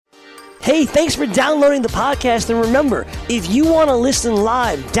Hey, thanks for downloading the podcast, and remember, if you want to listen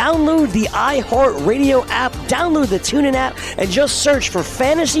live, download the iHeartRadio app, download the TuneIn app, and just search for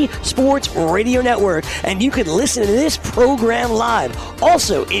Fantasy Sports Radio Network, and you can listen to this program live.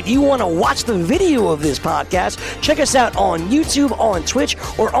 Also, if you want to watch the video of this podcast, check us out on YouTube, on Twitch,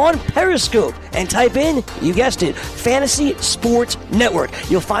 or on Periscope, and type in, you guessed it, Fantasy Sports Network.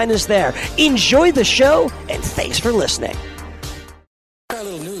 You'll find us there. Enjoy the show, and thanks for listening. Got a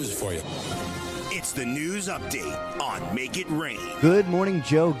little news for you. It's the news update on Make It Rain. Good morning,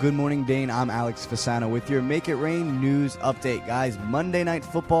 Joe. Good morning, Dane. I'm Alex Fasano with your Make It Rain news update. Guys, Monday Night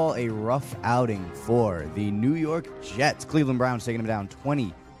Football, a rough outing for the New York Jets. Cleveland Browns taking them down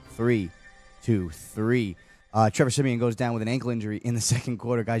 23-3. Trevor Siemian goes down with an ankle injury in the second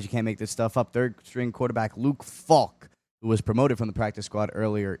quarter. Guys, you can't make this stuff up. Third-string quarterback Luke Falk, who was promoted from the practice squad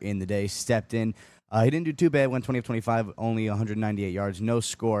earlier in the day, stepped in. He didn't do too bad, went 20 of 25, only 198 yards, no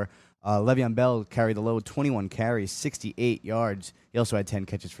score. Le'Veon Bell carried the load, 21 carries, 68 yards. He also had 10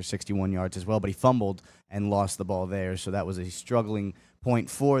 catches for 61 yards as well, but he fumbled and lost the ball there, so that was a struggling point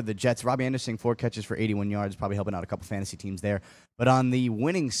for the Jets. Robbie Anderson, 4 catches for 81 yards, probably helping out a couple fantasy teams there. But on the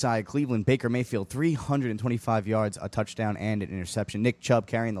winning side, Cleveland, Baker Mayfield, 325 yards, a touchdown, and an interception. Nick Chubb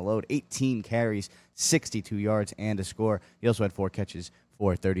carrying the load, 18 carries, 62 yards, and a score. He also had 4 catches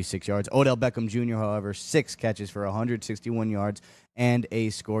for 36 yards. Odell Beckham Jr., however, 6 catches for 161 yards and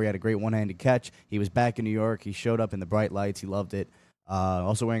a score. He had a great one-handed catch. He was back in New York. He showed up in the bright lights. He loved it.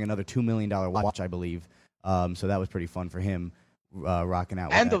 Also wearing another $2 million watch, I believe. So that was pretty fun for him, rocking out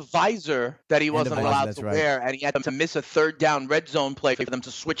with and that. the visor that he wasn't allowed to wear, and he had to miss a third down red zone play for them to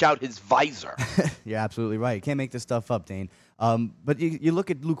switch out his visor. You're absolutely right. You can't make this stuff up, Dane. But you look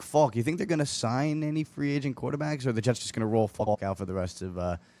at Luke Falk. You think they're going to sign any free agent quarterbacks, or are the Jets just going to roll Falk out for the rest of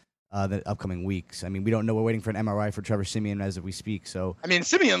the upcoming weeks? I mean, we don't know. We're waiting for an MRI for Trevor Siemian as we speak. So I mean,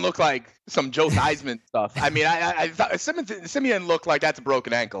 Siemian looked like some Joe Theismann stuff. I mean, I thought Siemian looked like that's a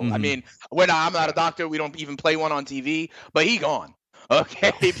broken ankle. Mm-hmm. I mean, I'm not a doctor. We don't even play one on TV, but he gone.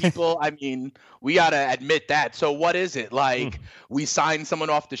 Okay, people, I mean, we got to admit that. So what is it? Like, we sign someone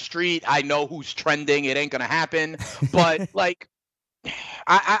off the street. I know who's trending. It ain't going to happen. But, like,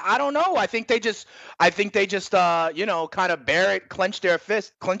 I don't know. I think they just kind of bear it, clench their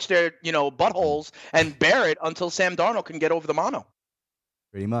fists, clench their, buttholes, and bear it until Sam Darnold can get over the mono.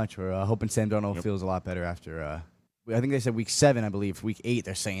 Pretty much. We're hoping Sam Darnold feels a lot better after, I think they said week 7, I believe. Week 8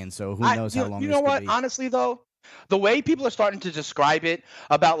 they're saying. So who knows how long this could be. Honestly, though, the way people are starting to describe it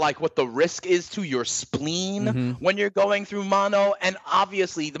about like what the risk is to your spleen when you're going through mono, and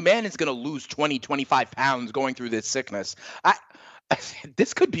obviously the man is going to lose 20, 25 pounds going through this sickness.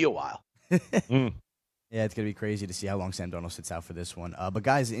 This could be a while. Yeah, it's going to be crazy to see how long Sam Darnold sits out for this one. But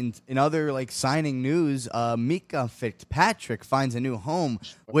guys, in other like signing news, Mika Fitzpatrick finds a new home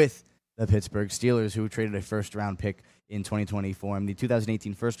with the Pittsburgh Steelers, who traded a first-round pick in 2020 for him. The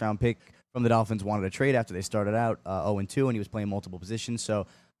 2018 first-round pick from the Dolphins wanted a trade after they started out 0-2, and he was playing multiple positions. So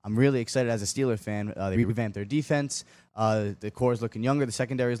I'm really excited as a Steeler fan. They revamped their defense. The core is looking younger. The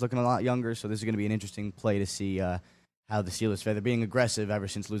secondary is looking a lot younger. So this is going to be an interesting play to see how the Steelers fare. They're being aggressive ever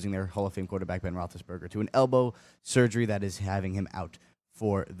since losing their Hall of Fame quarterback, Ben Roethlisberger, to an elbow surgery that is having him out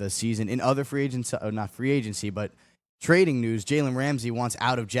for the season. In other free agency, not free agency, but trading news, Jalen Ramsey wants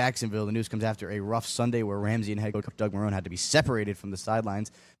out of Jacksonville. The news comes after a rough Sunday where Ramsey and head coach Doug Marrone had to be separated from the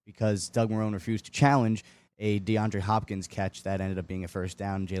sidelines because Doug Marrone refused to challenge a DeAndre Hopkins catch that ended up being a first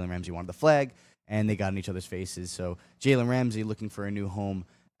down. Jalen Ramsey wanted the flag, and they got in each other's faces. So Jalen Ramsey looking for a new home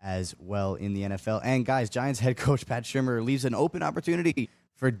as well in the NFL. And guys, Giants head coach Pat Shurmur leaves an open opportunity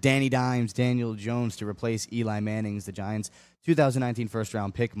for Danny Dimes, Daniel Jones to replace Eli Manning's. The Giants' 2019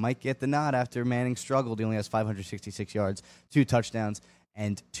 first-round pick might get the nod after Manning struggled. He only has 566 yards, 2 touchdowns,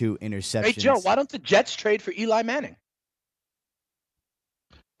 and 2 interceptions. Hey, Joe, why don't the Jets trade for Eli Manning?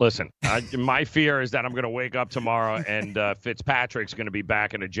 Listen, my fear is that I'm going to wake up tomorrow and Fitzpatrick's going to be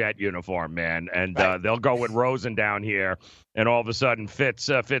back in a Jet uniform, man. And they'll go with Rosen down here, and all of a sudden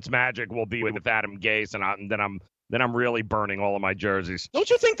Fitzmagic will be with Adam Gase, and then I'm really burning all of my jerseys.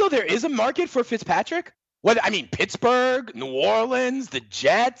 Don't you think, though, there is a market for Fitzpatrick? Pittsburgh, New Orleans, the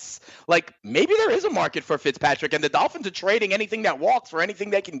Jets. Like, maybe there is a market for Fitzpatrick, and the Dolphins are trading anything that walks for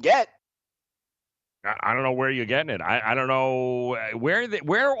anything they can get. I don't know where you're getting it. I don't know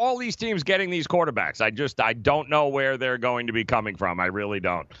where are all these teams getting these quarterbacks. I don't know where they're going to be coming from. I really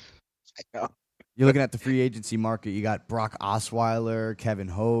don't. I know. You're looking at the free agency market. You got Brock Osweiler, Kevin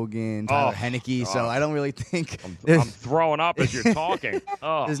Hogan, Tyler Heineke. So I don't really think I'm throwing up as you're talking.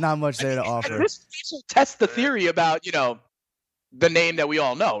 There's not much there to offer. This will test the theory about the name that we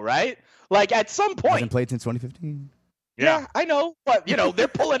all know, right? Like at some point, hasn't played since 2015. Yeah, I know, but they're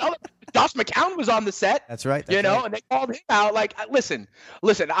pulling other. Josh McCown was on the set. That's right. And they called him out. Like, listen,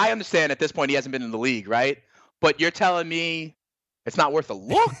 I understand at this point he hasn't been in the league, right? But you're telling me it's not worth a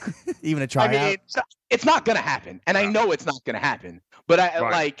look? Even a tryout? I mean, it's not going to happen. And I know it's not going to happen. But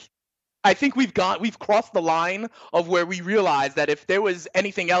I think we've crossed the line of where we realize that if there was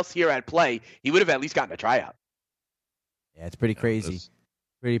anything else here at play, he would have at least gotten a tryout. Yeah, it's pretty crazy.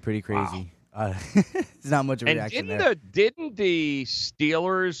 Pretty crazy. Wow. There's not much of a reaction there. Didn't the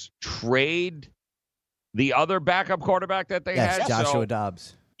Steelers trade the other backup quarterback that they had? Joshua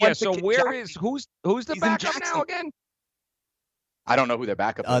Dobbs. Yeah, so who's the backup now again? I don't know who their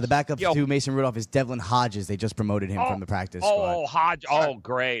backup is. The backup to Mason Rudolph is Devlin Hodges. They just promoted him from the practice squad. Oh, Hodges. Oh,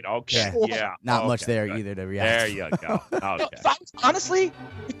 great. Okay. Yeah. Not much there either to react. There you go. Okay. Honestly,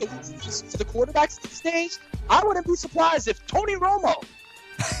 with the quarterbacks these days, I wouldn't be surprised if Tony Romo.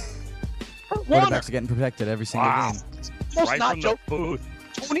 Quarterbacks are getting protected every single game. Right not from the booth.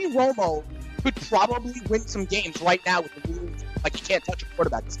 Tony Romo could probably win some games right now with the rules. Like, you can't touch a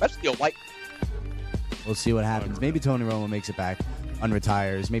quarterback, especially a white. We'll see what happens. Maybe Tony Romo makes it back,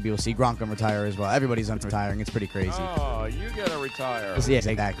 unretires. Maybe we'll see Gronk retire as well. Everybody's unretiring. It's pretty crazy. Oh, you gotta retire. Yes,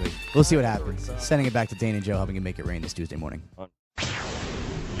 exactly. We'll see what happens. Sending it back to Dane and Joe, helping him make it rain this Tuesday morning.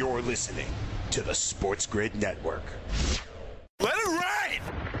 You're listening to the Sports Grid Network. Let it rain!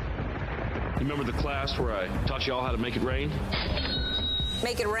 You remember the class where I taught y'all how to make it rain?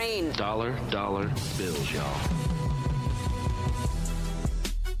 Make it rain. Dollar bills, y'all.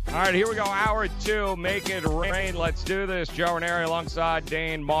 All right, here we go. Hour 2, make it rain. Let's do this. Joe Ranieri alongside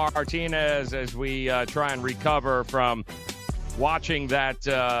Dane Martinez as we try and recover from watching that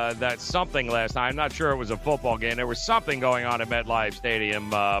something last night. I'm not sure it was a football game. There was something going on at MetLife Stadium,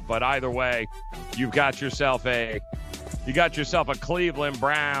 but either way, you got yourself a Cleveland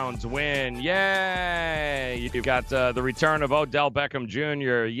Browns win. Yay! You got the return of Odell Beckham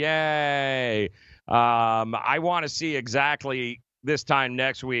Jr. Yay! I want to see exactly this time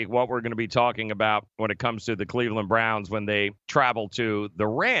next week what we're going to be talking about when it comes to the Cleveland Browns when they travel to the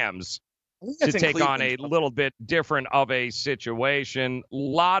Rams to take on a little bit different of a situation. A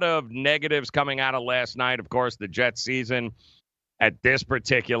lot of negatives coming out of last night. Of course, the Jets season at this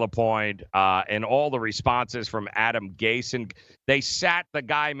particular point, and all the responses from Adam Gase. And they sat the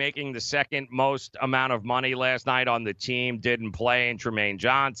guy making the second most amount of money last night on the team, didn't play, and Tremaine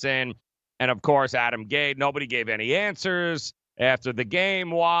Johnson. And, of course, Adam Gase, nobody gave any answers after the game.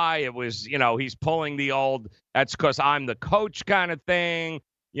 Why? It was, he's pulling the old, that's because I'm the coach kind of thing.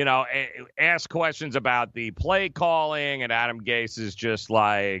 Ask questions about the play calling, and Adam Gase is just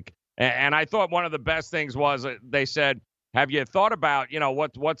like, and I thought one of the best things was they said, have you thought about,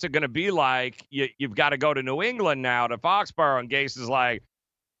 what's it going to be like? You've got to go to New England now, to Foxborough. And Gase is like,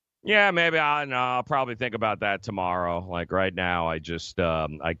 yeah, maybe I'll probably think about that tomorrow. Like right now, I just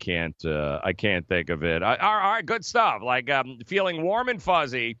I can't think of it. All right, good stuff. Like feeling warm and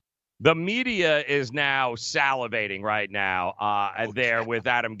fuzzy. The media is now salivating right now there with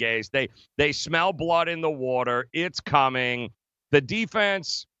Adam Gase. They smell blood in the water. It's coming. The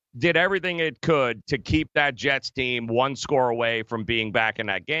defense did everything it could to keep that Jets team one score away from being back in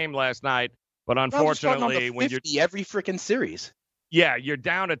that game last night. But unfortunately, when you're every freaking series, you're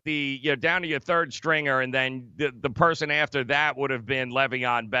down to your third stringer, and then the person after that would have been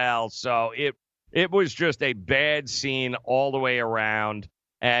Le'Veon Bell. So it was just a bad scene all the way around.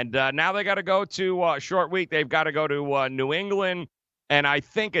 And now they got to go to a short week. They've got to go to New England. And I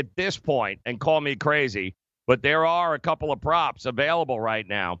think at this point, and call me crazy, but there are a couple of props available right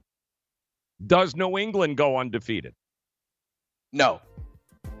now. Does New England go undefeated? No.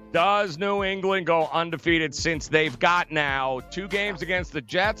 Does New England go undefeated since they've got now 2 games against the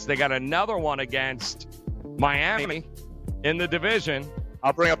Jets? They got another one against Miami in the division.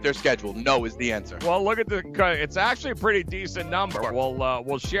 I'll bring up their schedule. No is the answer. Well, look at it's actually a pretty decent number.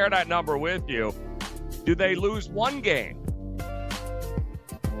 We'll share that number with you. Do they lose 1 game?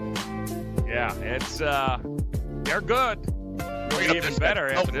 Yeah, it's they're good. It'll be even better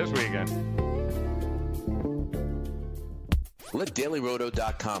after this weekend. Let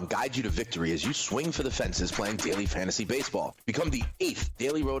DailyRoto.com guide you to victory as you swing for the fences playing daily fantasy baseball. Become the 8th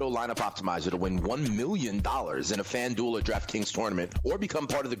Daily Roto lineup optimizer to win $1 million in a FanDuel or DraftKings tournament, or become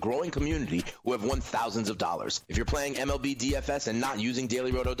part of the growing community who have won thousands of dollars. If you're playing MLB DFS and not using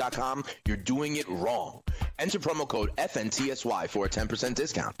DailyRoto.com, you're doing it wrong. Enter promo code FNTSY for a 10%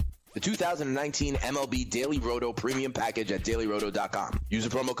 discount. The 2019 MLB Daily Roto Premium Package at DailyRoto.com. Use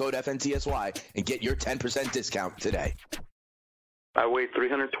the promo code FNTSY and get your 10% discount today. I weighed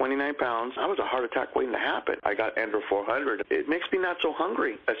 329 pounds. I was a heart attack waiting to happen. I got Andro 400. It makes me not so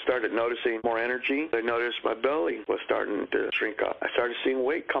hungry. I started noticing more energy. I noticed my belly was starting to shrink up. I started seeing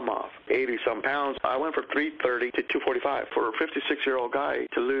weight come off, 80-some pounds. I went from 330 to 245. For a 56-year-old guy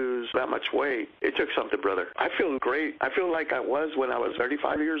to lose that much weight, it took something, brother. I feel great. I feel like I was when I was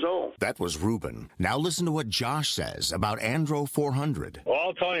 35 years old. That was Ruben. Now listen to what Josh says about Andro 400. Well,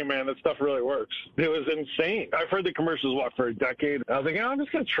 I'll tell you, man, that stuff really works. It was insane. I've heard the commercials, for a decade. I was like, I'm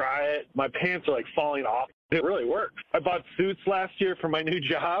just going to try it. My pants are, falling off. It really works. I bought suits last year for my new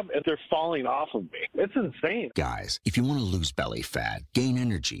job, and they're falling off of me. It's insane. Guys, if you want to lose belly fat, gain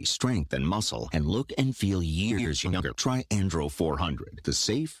energy, strength, and muscle, and look and feel years younger, try Andro 400, the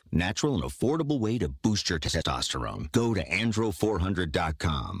safe, natural, and affordable way to boost your testosterone. Go to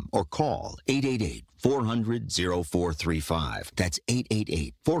andro400.com or call 888-400-0435. That's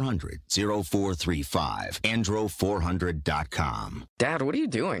 888-400-0435. Andro400.com. Dad, what are you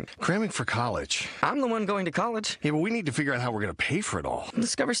doing? Cramming for college. I'm the one going to college. Yeah, but we need to figure out how we're going to pay for it all.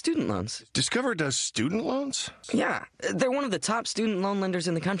 Discover Student Loans. Discover does student loans? Yeah, they're one of the top student loan lenders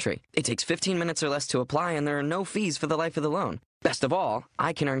in the country. It takes 15 minutes or less to apply, and there are no fees for the life of the loan. Best of all,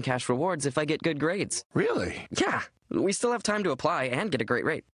 I can earn cash rewards if I get good grades. Really? Yeah, we still have time to apply and get a great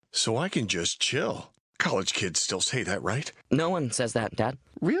rate. So I can just chill. College kids still say that, right? No one says that, Dad.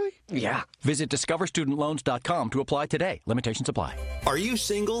 Really? Yeah. Visit discoverstudentloans.com to apply today. Limitations apply. Are you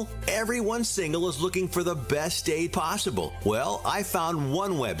single? Everyone single is looking for the best date possible. Well, I found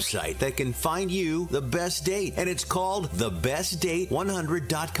one website that can find you the best date, and it's called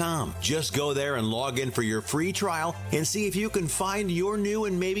thebestdate100.com. Just go there and log in for your free trial and see if you can find your new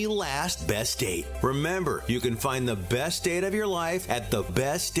and maybe last best date. Remember, you can find the best date of your life at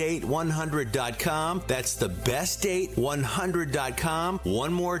thebestdate100.com. That's thebestdate100.com.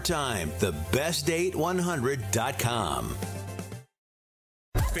 One more time, thebestdate100.com.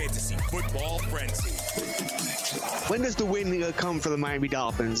 Fantasy Football Frenzy. When does the win come for the Miami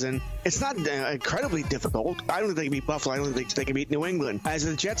Dolphins? And it's not incredibly difficult. I don't think they can beat Buffalo. I don't think they can beat New England. As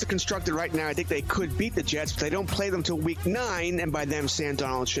the Jets are constructed right now, I think they could beat the Jets, but they don't play them till week 9, and by then Sam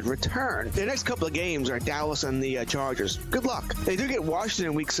Darnold should return. The next couple of games are Dallas and the Chargers. Good luck. They do get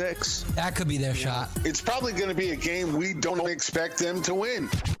Washington in week 6. That could be their shot. It's probably going to be a game we don't expect them to win.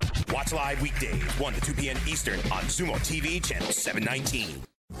 Watch live weekdays, 1 to 2 p.m. Eastern on Sumo TV, channel 719.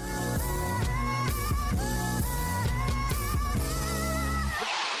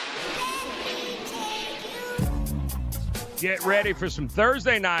 Get ready for some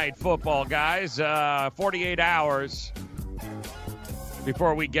Thursday night football, guys. 48 hours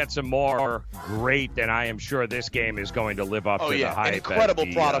before we get some more great, and I am sure this game is going to live up to the hype. An incredible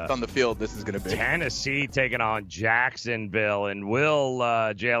product on the field this is going to be. Tennessee taking on Jacksonville, and will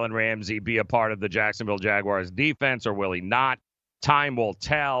Jalen Ramsey be a part of the Jacksonville Jaguars defense, or will he not? Time will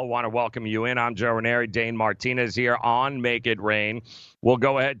tell. Want to welcome you in. I'm Joe Ranieri. Dane Martinez here on Make It Rain. We'll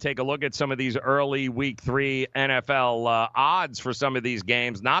go ahead and take a look at some of these early Week 3 NFL odds for some of these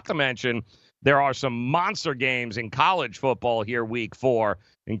games. Not to mention, there are some monster games in college football here Week 4,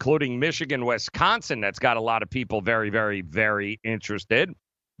 including Michigan-Wisconsin. That's got a lot of people very, very, very interested.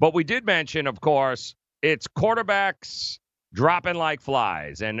 But we did mention, of course, it's quarterbacks dropping like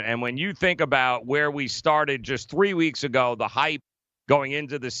flies. And when you think about where we started just 3 weeks ago, the hype going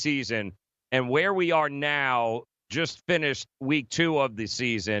into the season, and where we are now, just finished Week 2 of the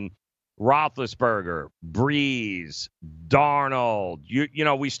season, Roethlisberger, Breeze, Darnold, you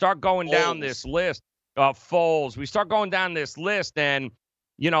know, we start going down this list of Foles. We start going down this list, and,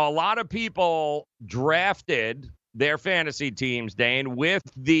 you know, a lot of people drafted their fantasy teams, Dane, with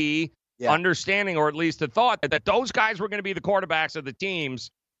the understanding, or at least the thought, that those guys were going to be the quarterbacks of the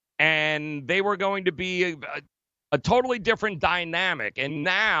teams, and they were going to be a totally different dynamic. And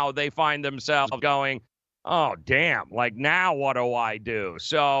now they find themselves going, oh, damn, like, now what do I do?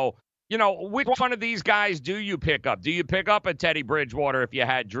 So, you know, which one of these guys do you pick up? Do you pick up a Teddy Bridgewater if you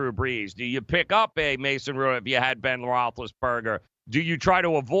had Drew Brees? Do you pick up a Mason Rudolph if you had Ben Roethlisberger? Do you try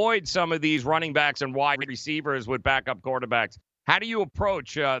to avoid some of these running backs and wide receivers with backup quarterbacks? How do you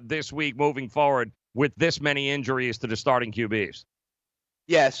approach this week moving forward with this many injuries to the starting QBs?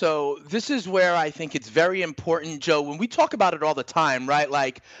 Yeah, so this is where I think it's very important, Joe, when we talk about it all the time, right?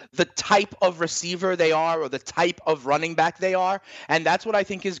 Like the type of receiver they are, or the type of running back they are. And that's what I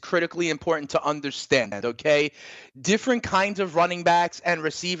think is critically important to understand, okay? Different kinds of running backs and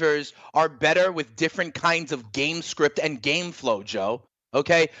receivers are better with different kinds of game script and game flow, Joe.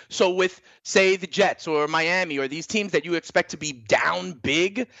 Okay, so with, say, the Jets or Miami or these teams that you expect to be down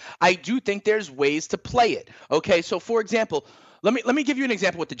big, I do think there's ways to play it. Okay, so for example, let me give you an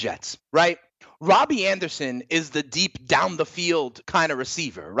example with the Jets, right? Robbie Anderson is the deep down the field kind of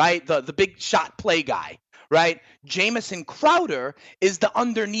receiver, right? The big shot play guy, right? Jamison Crowder is the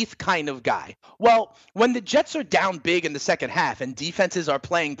underneath kind of guy. Well, when the Jets are down big in the second half and defenses are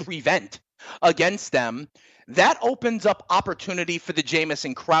playing prevent against them, that opens up opportunity for the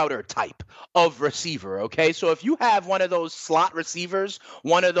Jamison Crowder type of receiver, okay? So if you have one of those slot receivers,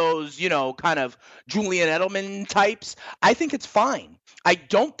 one of those, kind of Julian Edelman types, I think it's fine. I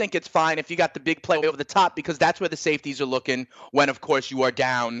don't think it's fine if you got the big play over the top, because that's where the safeties are looking when, of course, you are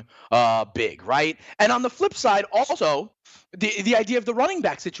down big, right? And on the flip side, also, the idea of the running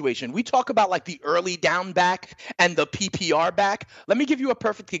back situation. We talk about like the early down back and the PPR back. Let me give you a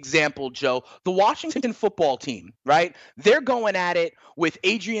perfect example, Joe. The Washington football team, right? They're going at it with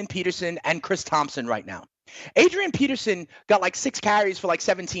Adrian Peterson and Chris Thompson right now. Adrian Peterson got like 6 carries for like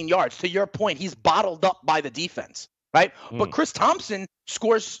 17 yards. To your point, he's bottled up by the defense, right? But Chris Thompson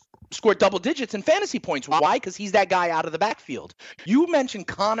scored double digits in fantasy points. Why? Because he's that guy out of the backfield. You mentioned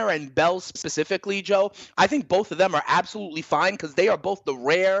Connor and Bell specifically, Joe. I think both of them are absolutely fine because they are both the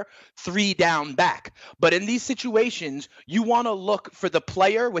rare 3-down back. But in these situations, you want to look for the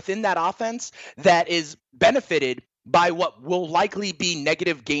player within that offense that is benefited by what will likely be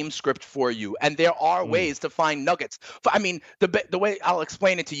negative game script for you. And there are ways to find nuggets. I mean, the way I'll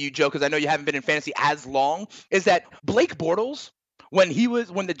explain it to you, Joe, because I know you haven't been in fantasy as long, is that Blake Bortles, when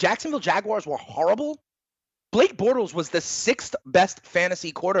the Jacksonville Jaguars were horrible, Blake Bortles was the 6th best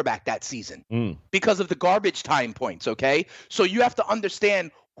fantasy quarterback that season because of the garbage time points, okay? So you have to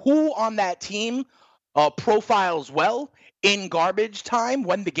understand who on that team profiles well in garbage time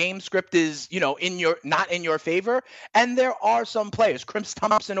when the game script is, not in your favor. And there are some players, Chris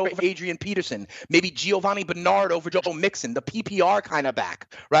Thompson over Adrian Peterson, maybe Giovanni Bernard over Joe Mixon, the PPR kind of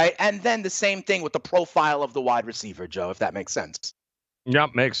back, right? And then the same thing with the profile of the wide receiver, Joe, if that makes sense.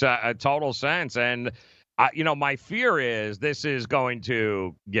 Yep, makes a total sense. And, my fear is this is going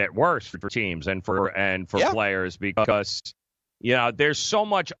to get worse for teams and for players because, there's so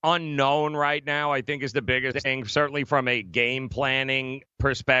much unknown right now, I think is the biggest thing, certainly from a game planning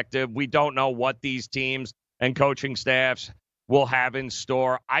perspective. We don't know what these teams and coaching staffs will have in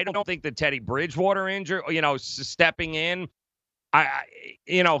store. I don't think the Teddy Bridgewater injury, stepping in,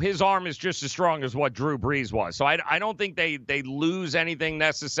 his arm is just as strong as what Drew Brees was. So I don't think they lose anything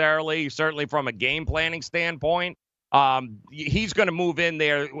necessarily, certainly from a game planning standpoint. He's going to move in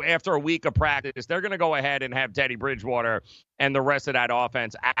there after a week of practice. They're going to go ahead and have Teddy Bridgewater and the rest of that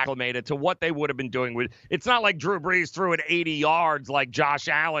offense acclimated to what they would have been doing with. It's not like Drew Brees threw it 80 yards like Josh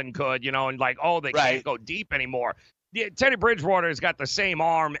Allen could, and like, they can't go deep anymore. Yeah, Teddy Bridgewater has got the same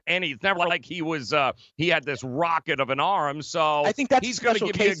arm, and he's never like he was. He had this rocket of an arm, so I think that's he's going to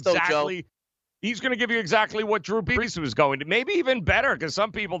give you exactly. He's going to give you exactly what Drew Brees was going to. Maybe even better, because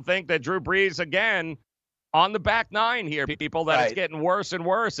some people think that Drew Brees again on the back nine here. People that it's getting worse and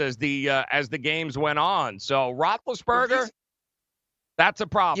worse as the games went on. So Roethlisberger, that's a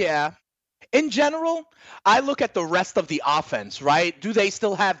problem. Yeah. In general, I look at the rest of the offense, right? Do they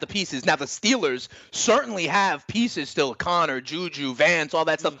still have the pieces? Now, the Steelers certainly have pieces still, Connor, Juju, Vance, all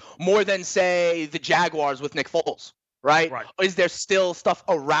that stuff, more than, say, the Jaguars with Nick Foles, right? Is there still stuff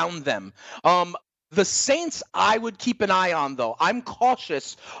around them? The Saints, I would keep an eye on, though. I'm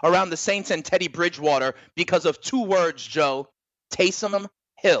cautious around the Saints and Teddy Bridgewater because of 2 words, Joe: Taysom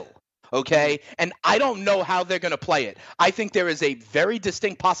Hill. Okay, and I don't know how they're going to play it. I think there is a very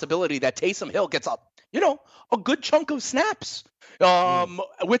distinct possibility that Taysom Hill gets a good chunk of snaps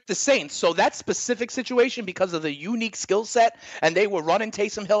with the Saints. So that specific situation, because of the unique skill set, and they were running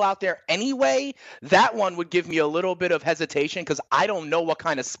Taysom Hill out there anyway, that one would give me a little bit of hesitation because I don't know what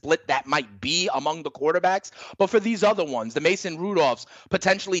kind of split that might be among the quarterbacks. But for these other ones, the Mason Rudolphs,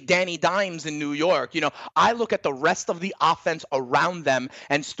 potentially Danny Dimes in New York, I look at the rest of the offense around them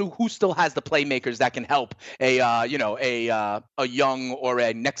and who still has the playmakers that can help a young or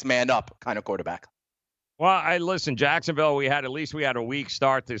a next man up kind of quarterback. Well, listen, Jacksonville, we had a weak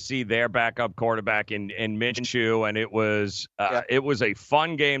start to see their backup quarterback in Minshew, and it was a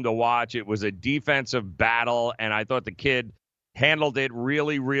fun game to watch. It was a defensive battle, and I thought the kid handled it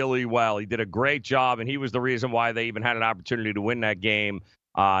really, really well. He did a great job, and he was the reason why they even had an opportunity to win that game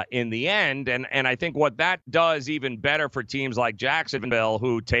in the end. And I think what that does even better for teams like Jacksonville,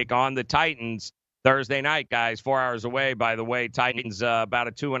 who take on the Titans Thursday night, guys, 4 hours away, by the way. Titans about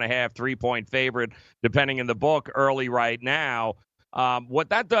a 2.5, 3-point favorite, depending in the book, early right now. What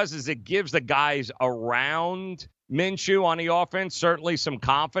that does is it gives the guys around Minshew on the offense certainly some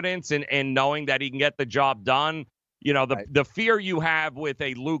confidence in knowing that he can get the job done. The fear you have with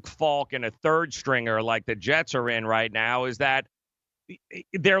a Luke Falk and a third stringer like the Jets are in right now is that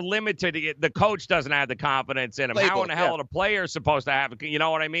they're limited. The coach doesn't have the confidence in him. How in the hell are the players supposed to have it? You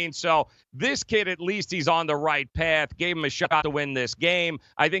know what I mean? So this kid, at least he's on the right path. Gave him a shot to win this game.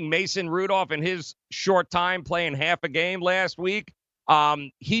 I think Mason Rudolph, in his short time playing half a game last week,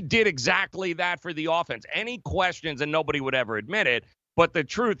 he did exactly that for the offense. Any questions, and nobody would ever admit it, but the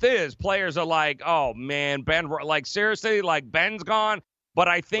truth is players are like, oh, man, Ben, like, seriously, like, Ben's gone? But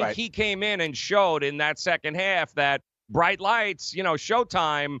I think he came in and showed in that second half that bright lights,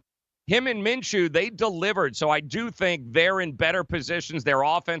 Showtime, him and Minshew, they delivered. So I do think they're in better positions. Their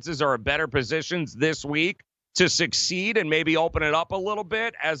offenses are in better positions this week to succeed and maybe open it up a little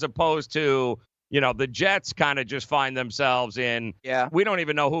bit, as opposed to, the Jets kind of just find themselves in, we don't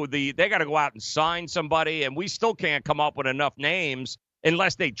even know who they got to go out and sign somebody, and we still can't come up with enough names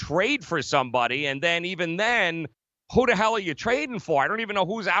unless they trade for somebody. And then even then, who the hell are you trading for? I don't even know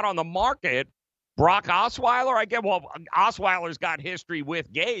who's out on the market. Brock Osweiler, I get. Well, Osweiler's got history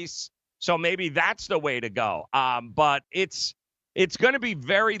with Gase, so maybe that's the way to go. But it's going to be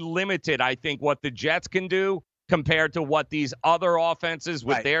very limited, I think, what the Jets can do compared to what these other offenses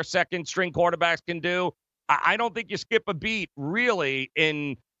with their second-string quarterbacks can do. I don't think you skip a beat, really,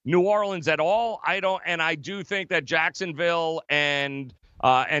 in New Orleans at all. I do think that Jacksonville and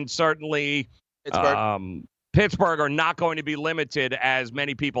certainly Pittsburgh are not going to be limited as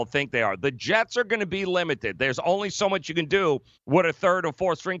many people think they are. The Jets are going to be limited. There's only so much you can do with a third or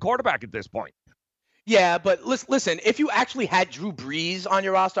fourth string quarterback at this point. Yeah, but listen, if you actually had Drew Brees on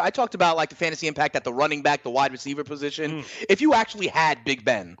your roster, I talked about like the fantasy impact at the running back, the wide receiver position. If you actually had Big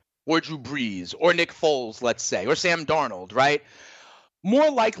Ben or Drew Brees or Nick Foles, let's say, or Sam Darnold, right?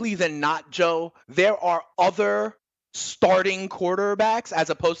 More likely than not, Joe, there are other starting quarterbacks as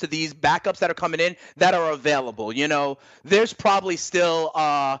opposed to these backups that are coming in that are available. There's probably still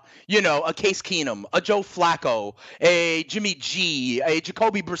a Case Keenum, a Joe Flacco, a Jimmy G, a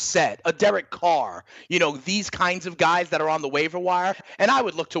Jacoby Brissett, a Derek Carr, these kinds of guys that are on the waiver wire. And I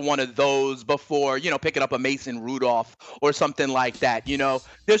would look to one of those before, picking up a Mason Rudolph or something like that.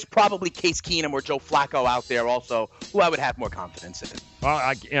 There's probably Case Keenum or Joe Flacco out there also who I would have more confidence in.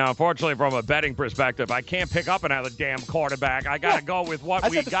 Well, unfortunately, from a betting perspective, I can't pick up another damn quarterback. I got to go with what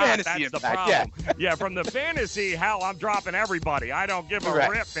we got. That's the problem. Yeah, from the fantasy, hell, I'm dropping everybody. I don't give a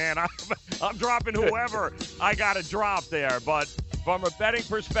rip, man. I'm dropping whoever I got to drop there. But from a betting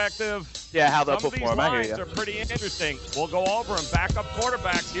perspective, how they'll some of these perform. lines are pretty interesting. We'll go over them. Backup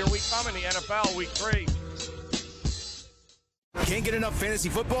quarterbacks. Here we come in the NFL Week 3. Can't get enough fantasy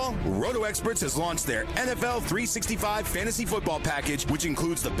football? Roto Experts has launched their NFL 365 fantasy football package, which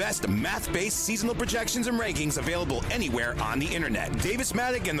includes the best math-based seasonal projections and rankings available anywhere on the internet. Davis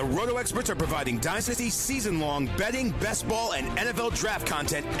Maddock and the Roto Experts are providing Dynasty season-long betting, best ball, and NFL draft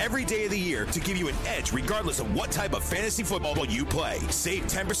content every day of the year to give you an edge regardless of what type of fantasy football you play. Save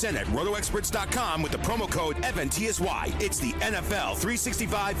 10% at rotoexperts.com with the promo code FNTSY. It's the NFL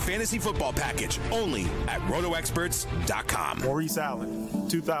 365 fantasy football package, only at rotoexperts.com. Maurice Allen,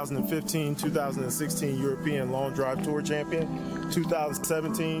 2015-2016 European Long Drive Tour champion,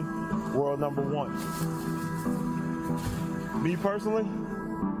 2017 world number 1. Me personally,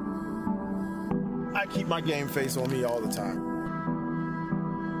 I keep my game face on me all the time.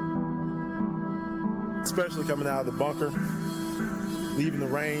 Especially coming out of the bunker, leaving the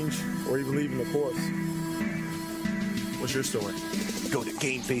range, or even leaving the course. What's your story? Go to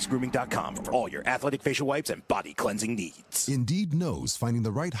GameFaceGrooming.com for all your athletic facial wipes and body cleansing needs. Indeed knows finding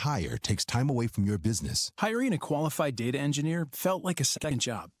the right hire takes time away from your business. Hiring a qualified data engineer felt like a second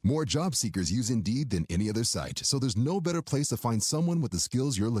job. More job seekers use Indeed than any other site, so there's no better place to find someone with the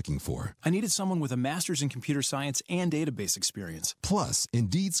skills you're looking for. I needed someone with a master's in computer science and database experience. Plus,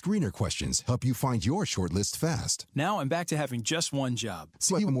 Indeed screener questions help you find your shortlist fast. Now I'm back to having just one job.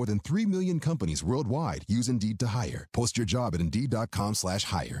 See, more than 3 million companies worldwide use Indeed to hire. Post your job at Indeed.com/hire.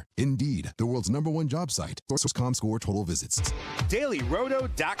 Indeed, the world's #1 job site. Source.com score total visits.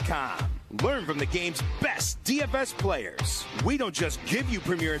 DailyRoto.com. Learn from the game's best DFS players. We don't just give you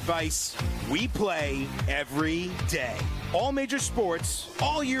premier advice, we play every day. All major sports,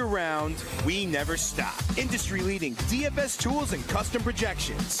 all year round, we never stop. Industry-leading DFS tools and custom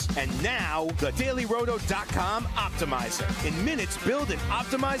projections. And now, the DailyRoto.com Optimizer. In minutes, build and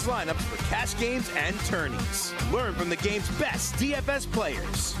optimize lineups for cash games and tourneys. Learn from the game's best DFS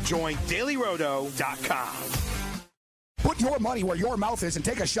players. Join DailyRoto.com. Put your money where your mouth is and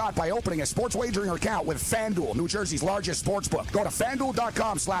take a shot by opening a sports wagering account with FanDuel, New Jersey's largest sportsbook. Go to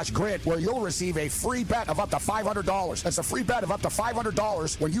FanDuel.com/grid where you'll receive a free bet of up to $500. That's a free bet of up to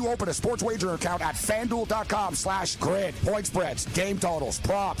 $500 when you open a sports wagering account at FanDuel.com/grid. Point spreads, game totals,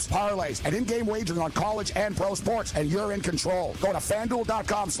 props, parlays, and in-game wagering on college and pro sports, and you're in control. Go to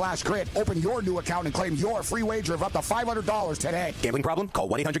FanDuel.com/grid. Open your new account and claim your free wager of up to $500 today. Gambling problem? Call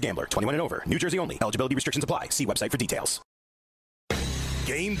 1-800-GAMBLER. 21 and over. New Jersey only. Eligibility restrictions apply. See website for details.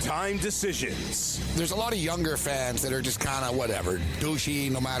 Game time decisions. There's a lot of younger fans that are just kind of whatever,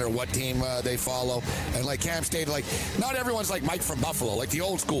 douchey, no matter what team they follow. And like Cam stated, like not everyone's like Mike from Buffalo, like the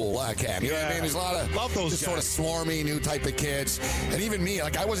old school Cam. You know what I mean? There's a lot of love those just sort of swarmy new type of kids. And even me,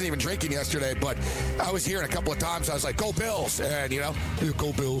 like I wasn't even drinking yesterday, but I was hearing a couple of times. I was like, "Go Bills!" And you know,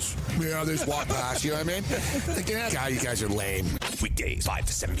 "Go Bills!" Yeah, they just walk past. You know what I mean? Thinking, God, you guys are lame. Weekdays 5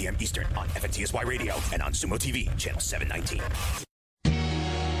 to 7 p.m. Eastern on FNTSY Radio and on Sumo TV, channel 719.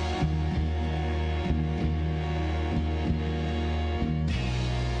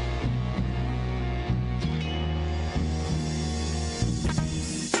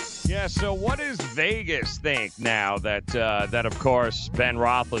 Yeah, so what does Vegas think now that of course, Ben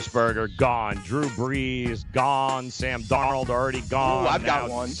Roethlisberger gone, Drew Brees gone, Sam Darnold already gone. Ooh, I've got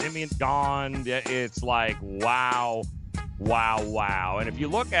one. Simeon gone. It's like, wow. And if you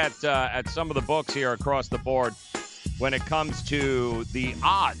look at some of the books here across the board, when it comes to the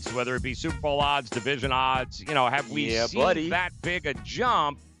odds, whether it be Super Bowl odds, division odds, have we seen that big a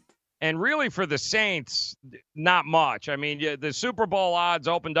jump? And really for the Saints, not much. I mean, the Super Bowl odds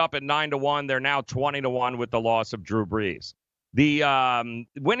opened up at 9-1. They're now 20-1 with the loss of Drew Brees. The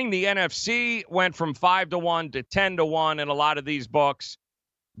winning the NFC went from 5-1 to 10-1 in a lot of these books.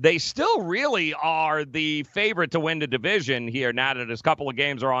 They still really are the favorite to win the division here now that a couple of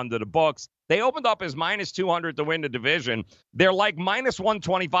games are onto the books. They opened up as -200 to win the division. They're like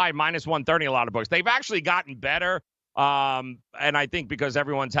 -125, -130 in a lot of books. They've actually gotten better. And I think because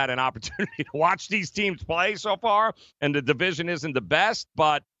everyone's had an opportunity to watch these teams play so far, and the division isn't the best,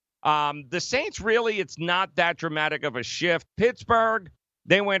 but the Saints really, it's not that dramatic of a shift. Pittsburgh,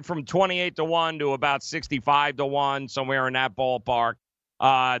 they went from 28-1 to about 65-1, somewhere in that ballpark.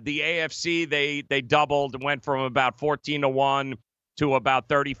 The AFC, they doubled and went from about 14-1 to about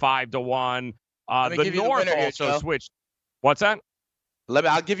 35-1. The North also switched. What's that?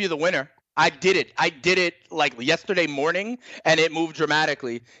 I'll give you the winner. I did it like yesterday morning, and it moved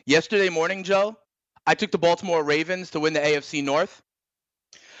dramatically. Yesterday morning, Joe, I took the Baltimore Ravens to win the AFC North.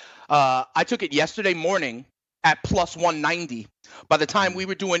 I took it yesterday morning at +190. By the time we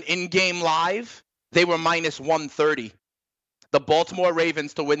were doing in-game live, they were -130. The Baltimore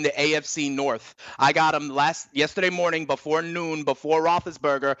Ravens to win the AFC North. I got them yesterday morning before noon, before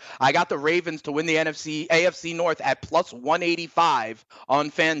Roethlisberger. I got the Ravens to win the AFC North at +185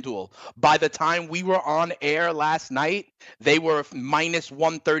 on FanDuel. By the time we were on air last night, they were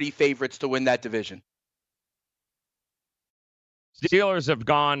 -130 favorites to win that division. Steelers have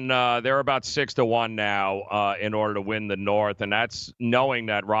gone, they're about 6-1 now in order to win the North, and that's knowing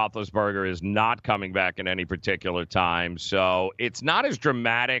that Roethlisberger is not coming back in any particular time. So it's not as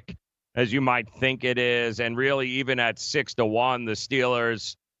dramatic as you might think it is, and really even at 6-1, the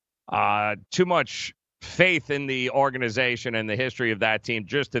Steelers, too much faith in the organization and the history of that team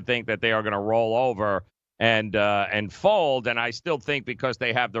just to think that they are going to roll over and fold. And I still think because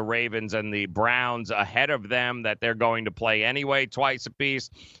they have the Ravens and the Browns ahead of them that they're going to play anyway twice apiece.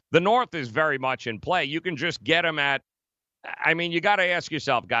 The North is very much in play. You can just get them at, I mean, you got to ask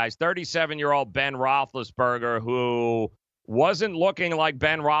yourself, guys, 37-year-old Ben Roethlisberger, who wasn't looking like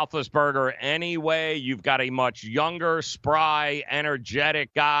Ben Roethlisberger anyway. You've got a much younger, spry,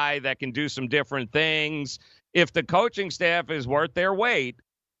 energetic guy that can do some different things. If the coaching staff is worth their weight,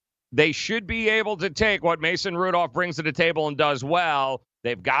 they should be able to take what Mason Rudolph brings to the table and does well.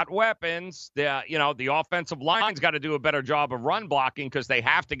 They've got weapons. The offensive line's got to do a better job of run blocking because they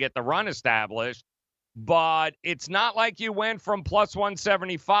have to get the run established. But it's not like you went from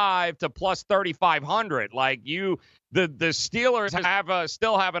 +175 to +3,500. Like the Steelers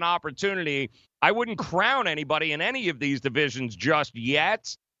still have an opportunity. I wouldn't crown anybody in any of these divisions just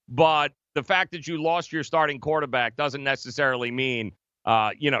yet, but the fact that you lost your starting quarterback doesn't necessarily mean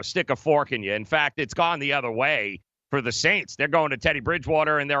stick a fork in you. In fact, it's gone the other way for the Saints. They're going to Teddy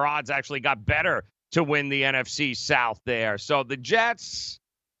Bridgewater, and their odds actually got better to win the NFC South there. So the Jets,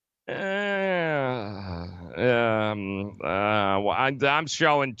 I'm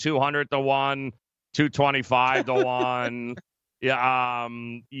showing 200-1, 225-1.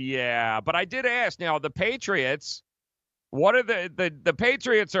 Yeah, but I did ask. Now the Patriots, What are the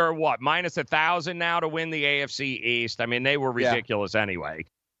Patriots are what, minus 1,000 now to win the AFC East? I mean, they were ridiculous anyway.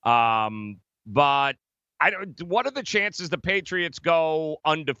 But what are the chances the Patriots go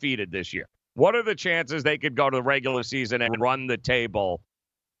undefeated this year? What are the chances they could go to the regular season and run the table?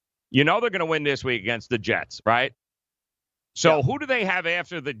 You know they're going to win this week against the Jets, right? So who do they have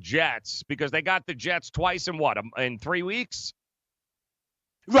after the Jets? Because they got the Jets twice in 3 weeks?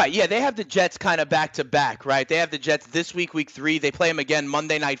 Right, yeah, they have the Jets kind of back-to-back, right? They have the Jets this week, week 3. They play them again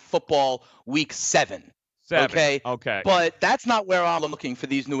Monday Night Football, week 7. Okay? But that's not where I'm looking for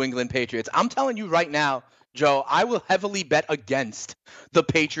these New England Patriots. I'm telling you right now, Joe, I will heavily bet against the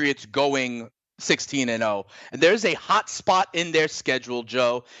Patriots going 16-0. And there's a hot spot in their schedule,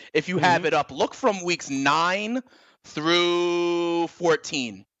 Joe. If you have it up, look from weeks 9 through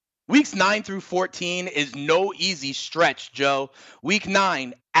 14. Weeks 9 through 14 is no easy stretch, Joe. Week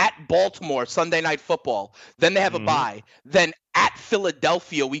 9 at Baltimore, Sunday Night Football. Then they have a bye. Then at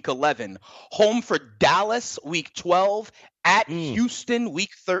Philadelphia, week 11. Home for Dallas, week 12. At Houston, week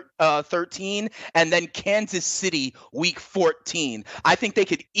 13. And then Kansas City, week 14. I think they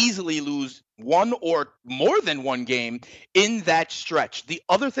could easily lose one or more than one game in that stretch. The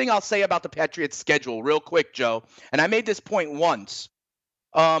other thing I'll say about the Patriots' schedule real quick, Joe, and I made this point once.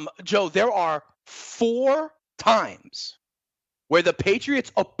 Joe, there are 4 times where the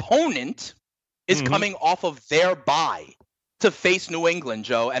Patriots' opponent is coming off of their bye to face New England,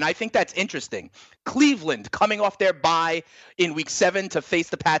 Joe, and I think that's interesting. Cleveland coming off their bye in week 7 to face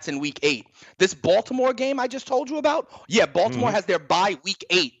the Pats in week 8. This Baltimore game I just told you about, Baltimore has their bye week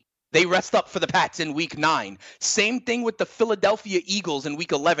 8. They rest up for the Pats in week 9. Same thing with the Philadelphia Eagles in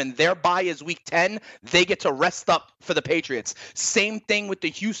week 11. Their bye is week 10. They get to rest up for the Patriots. Same thing with the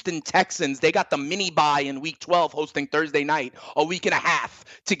Houston Texans. They got the mini bye in week 12 hosting Thursday night, a week and a half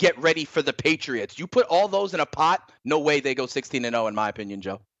to get ready for the Patriots. You put all those in a pot, no way they go 16-0 in my opinion,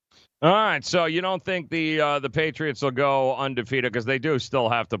 Joe. All right, so you don't think the Patriots will go undefeated because they do still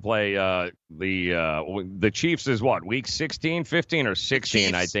have to play the Chiefs is what, week 16, 15, or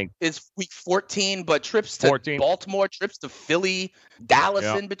 16, I think. It's week 14, but trips to Baltimore, trips to Philly, Dallas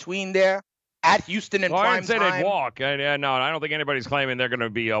in between there, at Houston in prime time. I didn't say they'd walk. No, I don't think anybody's claiming they're going to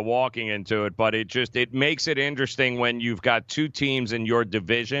be walking into it, but it makes it interesting when you've got 2 teams in your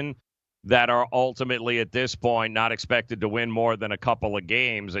division that are ultimately at this point not expected to win more than a couple of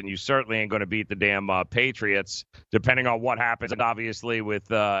games, and you certainly ain't going to beat the damn Patriots, depending on what happens, obviously,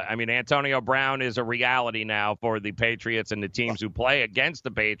 with Antonio Brown is a reality now for the Patriots and the teams who play against the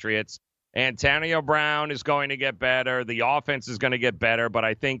Patriots. Antonio Brown is going to get better. The offense is going to get better, but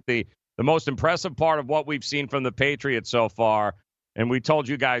I think the most impressive part of what we've seen from the Patriots so far, and we told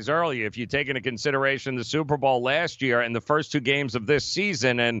you guys earlier, if you take into consideration the Super Bowl last year and the first 2 games of this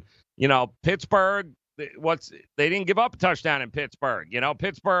season, and Pittsburgh, they didn't give up a touchdown in Pittsburgh.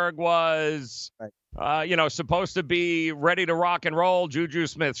 Pittsburgh was, supposed to be ready to rock and roll. Juju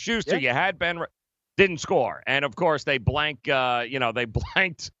Smith-Schuster, you had didn't score. And, of course, they blanked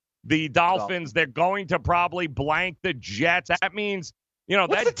the Dolphins. They're going to probably blank the Jets. That means,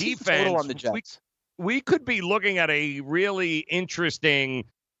 that defense, on the Jets? We could be looking at a really interesting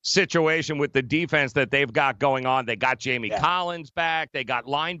situation with the defense that they've got going on. They got Jamie Collins back. They got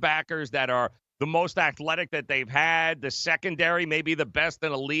linebackers that are the most athletic that they've had. The secondary may be the best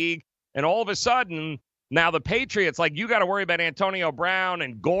in the league. And all of a sudden, now the Patriots, you got to worry about Antonio Brown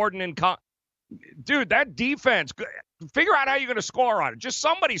and Gordon and dude, that defense, figure out how you're going to score on it. Just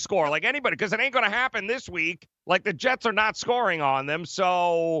somebody score, like anybody, because it ain't going to happen this week. The Jets are not scoring on them.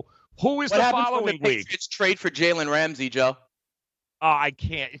 So who is the following week? Patriots trade for Jalen Ramsey, Joe? Oh, I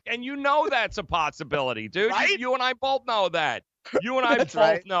can't. And that's a possibility, dude. Right? You and I both know that. You and I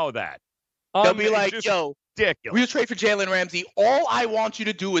both know that. They'll be like, yo, ridiculous. We'll trade for Jalen Ramsey. All I want you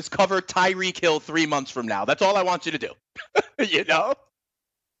to do is cover Tyreek Hill 3 months from now. That's all I want you to do.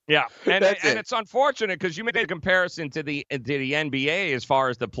 Yeah, and it's unfortunate because you made a comparison to the NBA as far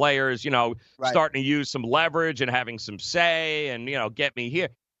as the players, starting to use some leverage and having some say and, get me here.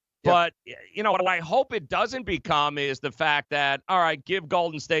 But, what I hope it doesn't become is the fact that, all right, give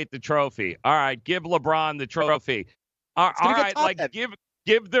Golden State the trophy. All right, give LeBron the trophy. All right, all right,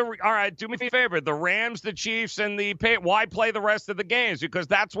 do me a favor. The Rams, the Chiefs, and why play the rest of the games? Because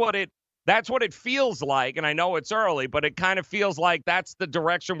that's what it feels like. And I know it's early, but it kind of feels like that's the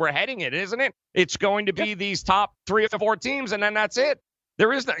direction we're heading in, isn't it? It's going to be these top 3 or 4 teams, and then that's it.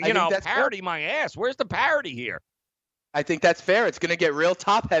 There is no, parity my ass. Where's the parity here? I think that's fair. It's going to get real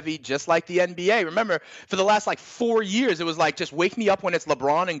top-heavy, just like the NBA. Remember, for the last, 4 years, it was like, just wake me up when it's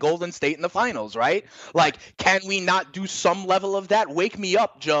LeBron and Golden State in the finals, right? Like, can we not do some level of that? Wake me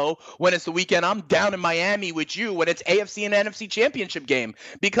up, Joe, when it's the weekend. I'm down in Miami with you when it's AFC and NFC championship game.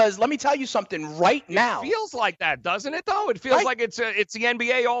 Because let me tell you something right now. It feels like that, doesn't it, though? It feels like it's the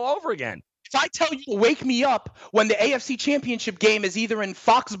NBA all over again. If I tell you to wake me up when the AFC Championship game is either in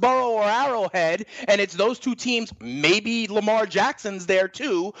Foxborough or Arrowhead, and it's those two teams, maybe Lamar Jackson's there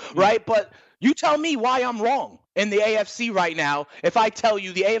too, right? But you tell me why I'm wrong in the AFC right now if I tell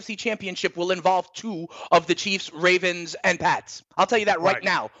you the AFC Championship will involve two of the Chiefs, Ravens, and Pats. I'll tell you that right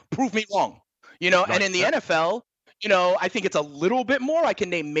now. Prove me wrong. And in the NFL, I think it's a little bit more. I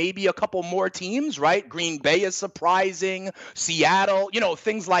can name maybe a couple more teams, right? Green Bay is surprising. Seattle,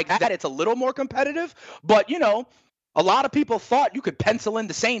 things like that. It's a little more competitive. But, a lot of people thought you could pencil in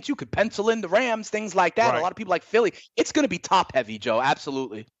the Saints. You could pencil in the Rams, things like that. Right. A lot of people like Philly. It's going to be top heavy, Joe.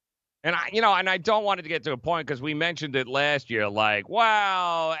 Absolutely. And I don't want it to get to a point because we mentioned it last year. Like,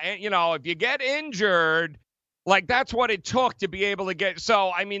 wow, and, if you get injured, that's what it took to be able to get.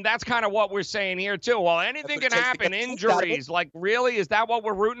 So, that's kind of what we're saying here, too. Well, anything can happen. Injuries. Really? Is that what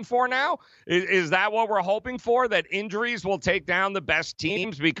we're rooting for now? Is that what we're hoping for? That injuries will take down the best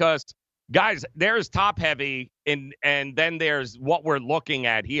teams? Because, guys, there's top heavy, and then there's what we're looking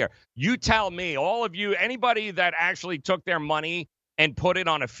at here. You tell me, all of you, anybody that actually took their money and put it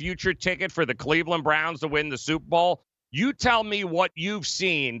on a future ticket for the Cleveland Browns to win the Super Bowl, you tell me what you've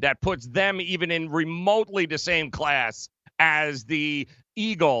seen that puts them even in remotely the same class as the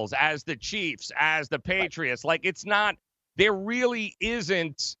Eagles, as the Chiefs, as the Patriots. There really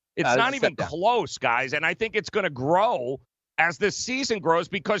isn't. It's not even close, guys. And I think it's going to grow as this season grows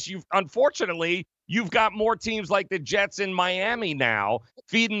because unfortunately, you've got more teams like the Jets in Miami now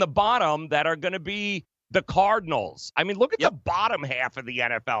feeding the bottom that are going to be the Cardinals. Look at the bottom half of the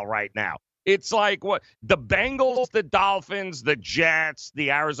NFL right now. It's like what the Bengals, the Dolphins, the Jets,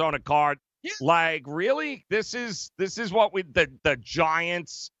 the Arizona Cardinals. Yeah. Really? This is what the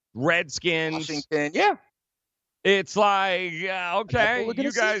Giants, Redskins, Washington. Yeah. It's okay,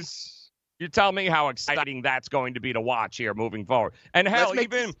 you guys, you tell me how exciting that's going to be to watch here moving forward. And hell,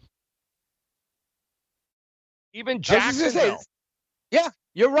 even Jacksonville. Yeah.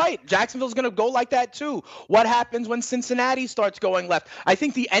 You're right. Jacksonville's going to go like that, too. What happens when Cincinnati starts going left? I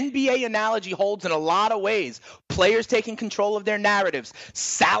think the NBA analogy holds in a lot of ways. Players taking control of their narratives,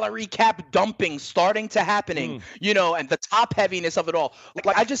 salary cap dumping starting to happening, and the top heaviness of it all.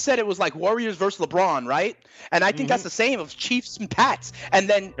 Like I just said, it was like Warriors versus LeBron, right? And I think that's the same of Chiefs and Pats. And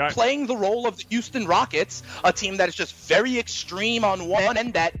then playing the role of the Houston Rockets, a team that is just very extreme on one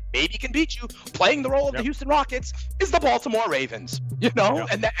end that maybe can beat you. Playing the role of the Houston Rockets is the Baltimore Ravens,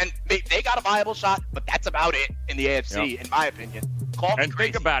 And they got a viable shot, but that's about it in the AFC, in my opinion.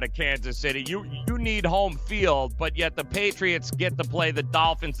 Think about it, Kansas City. You need home field, but yet the Patriots get to play the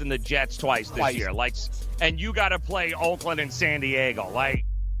Dolphins and the Jets twice this year. And you got to play Oakland and San Diego.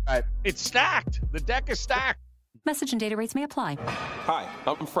 It's stacked. The deck is stacked. Message and data rates may apply. Hi,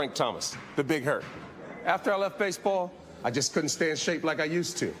 I'm Frank Thomas, the Big Hurt. After I left baseball, I just couldn't stay in shape like I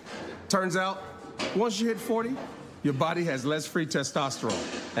used to. Turns out, once you hit 40, your body has less free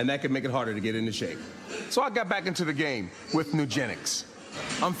testosterone, and that can make it harder to get into shape. So I got back into the game with Nugenix.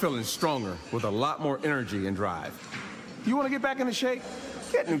 I'm feeling stronger with a lot more energy and drive. You want to get back into shape?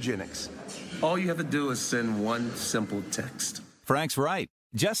 Get Nugenix. All you have to do is send one simple text. Frank's right.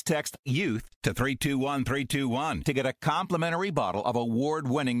 Just text YOUTH to 321321 to get a complimentary bottle of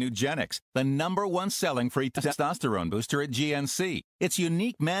award-winning Nugenix, the #1 selling free testosterone booster at GNC. Its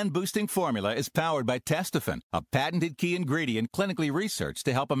unique man-boosting formula is powered by Testofen, a patented key ingredient clinically researched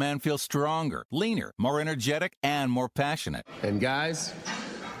to help a man feel stronger, leaner, more energetic, and more passionate. And guys,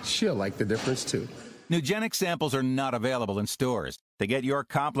 she'll like the difference too. Nugenix samples are not available in stores. To get your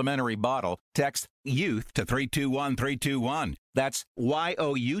complimentary bottle, text YOUTH to 321321. That's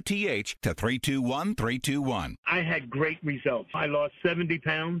YOUTH to 321321. I had great results. I lost 70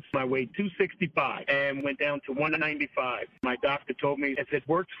 pounds. I weighed 265 and went down to 195. My doctor told me, if it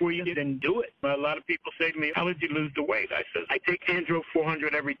works for you, then do it. A lot of people say to me, how did you lose the weight? I said, I take Andro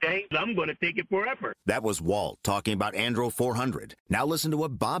 400 every day. I'm going to take it forever. That was Walt talking about Andro 400. Now listen to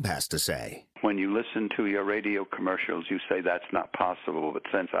what Bob has to say. When you listen to your radio commercials, you say that's not possible. possible, but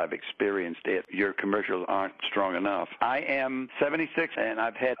since I've experienced it, your commercials aren't strong enough. I am 76, and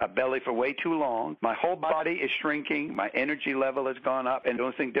I've had a belly for way too long. My whole body is shrinking. My energy level has gone up, and the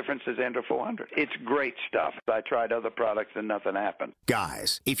only thing different is Andro 400. It's great stuff. I tried other products, and nothing happened.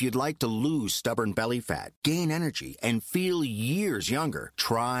 Guys, if you'd like to lose stubborn belly fat, gain energy, and feel years younger,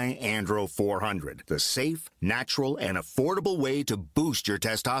 try Andro 400, the safe, natural, and affordable way to boost your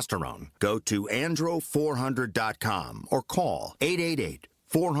testosterone. Go to andro400.com or call 888-400-0435.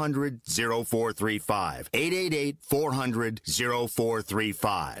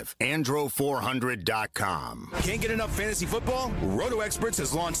 888-400-0435. Andro400.com. Can't get enough fantasy football? Roto Experts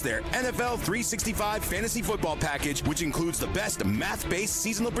has launched their NFL 365 fantasy football package, which includes the best math-based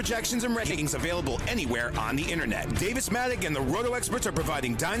seasonal projections and rankings available anywhere on the internet. Davis Maddock and the Roto Experts are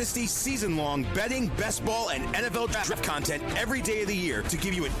providing dynasty, season-long betting, best ball, and NFL draft content every day of the year to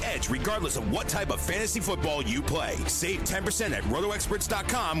give you an edge regardless of what type of fantasy football you play. Save 10% at rotoexperts.com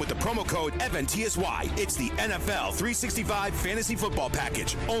with the promo code FNTSY. It's the NFL 365 Fantasy Football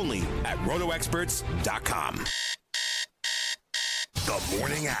Package, only at rotoexperts.com. The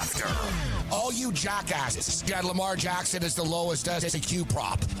morning after. All you jackasses. Yeah, Lamar Jackson is the lowest SAQ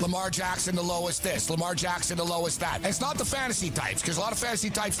prop. Lamar Jackson the lowest this. Lamar Jackson the lowest that. And it's not the fantasy types, because a lot of fantasy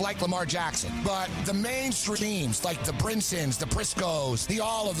types like Lamar Jackson. But the mainstream teams, like the Brinsons, the Priscos, the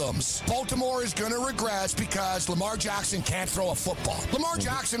all of thems, Baltimore is going to regress because Lamar Jackson can't throw a football. Lamar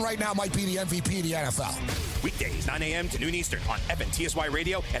Jackson right now might be the MVP of the NFL. Weekdays, 9 a.m. to noon Eastern on FNTSY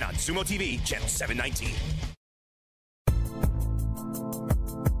Radio and on Sumo TV, channel 719.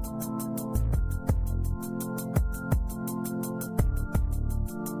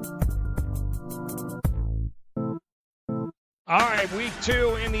 All right, week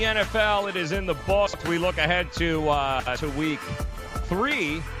 2 in the NFL. It is in the books. We look ahead to week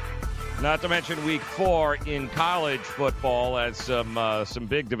 3, not to mention week 4 in college football, as some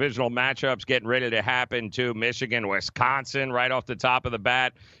big divisional matchups getting ready to happen too. Michigan, Wisconsin, right off the top of the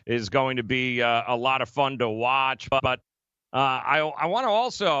bat, is going to be a lot of fun to watch. But I want to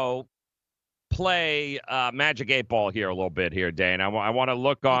also play Magic 8 Ball here a little bit here, Dane. I want to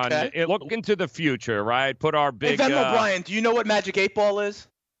look into the future, right? Put our big... Hey, Venmo Brian, do you know what Magic 8 Ball is?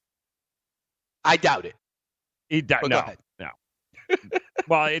 I doubt it. No.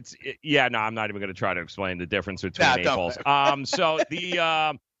 Well, I'm not even going to try to explain the difference between 8 balls. So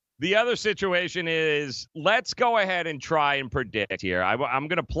the other situation is, let's go ahead and try and predict here. I'm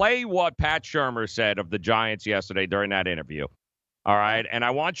going to play what Pat Shurmur said of the Giants yesterday during that interview. All right, and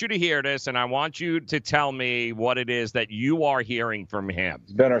I want you to hear this, and I want you to tell me what it is that you are hearing from him.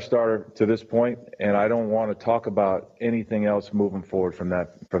 He's been our starter to this point, and I don't want to talk about anything else moving forward from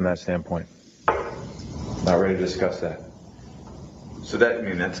that standpoint. Not ready to discuss that. So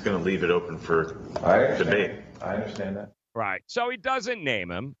that's going to leave it open for debate. I understand that. Right. So he doesn't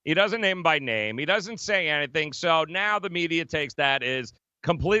name him. He doesn't name him by name. He doesn't say anything. So now the media takes that as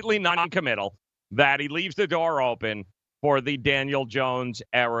completely non-committal, that he leaves the door open for the Daniel Jones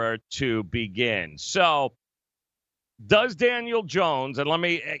era to begin. So does Daniel Jones, and let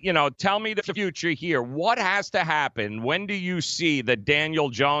me, tell me the future here. What has to happen? When do you see the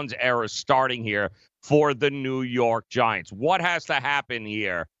Daniel Jones era starting here for the New York Giants? What has to happen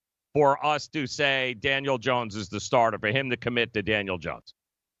here for us to say Daniel Jones is the starter, for him to commit to Daniel Jones?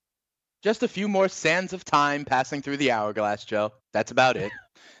 Just a few more sands of time passing through the hourglass, Joe. That's about it.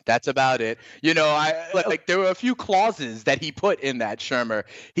 That's about it. There were a few clauses that he put in that, Shurmur.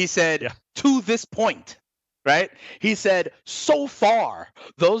 He said, to this point, right? He said, so far.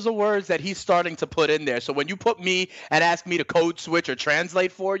 Those are words that he's starting to put in there. So when you put me and ask me to code switch or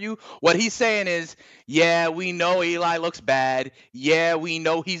translate for you, what he's saying is, yeah, we know Eli looks bad. Yeah, we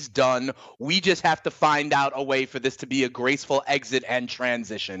know he's done. We just have to find out a way for this to be a graceful exit and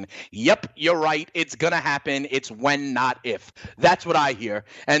transition. Yep, you're right. It's going to happen. It's when, not if. That's what I hear.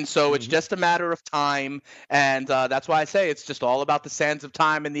 And so it's just a matter of time. And that's why I say it's just all about the sands of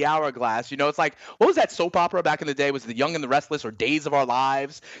time in the hourglass. It's like, what was that soap opera back in the day? Was it The Young and the Restless or Days of Our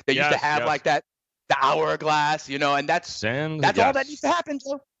Lives? They used to have like that, the hourglass, and that's all that needs to happen,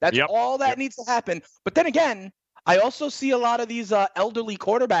 Joe. That's all that needs to happen. But then again, I also see a lot of these elderly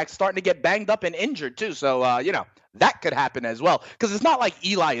quarterbacks starting to get banged up and injured too. So, that could happen as well, because it's not like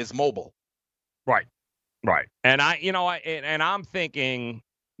Eli is mobile. Right. And I'm thinking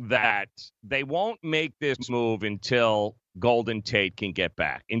that they won't make this move until Golden Tate can get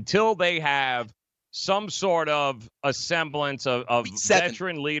back, until they have some sort of a semblance of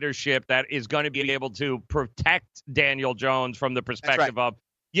veteran leadership that is going to be able to protect Daniel Jones from the perspective of,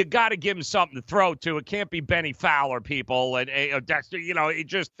 you got to give him something to throw to. It can't be Benny Fowler, people, and Dexter. You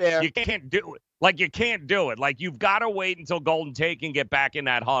can't do it. Like, you can't do it. Like, you've got to wait until Golden Tate can get back in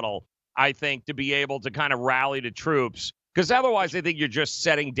that huddle, I think, to be able to kind of rally the troops. Because otherwise, I think you're just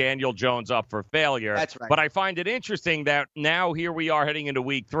setting Daniel Jones up for failure. That's right. But I find it interesting that now here we are heading into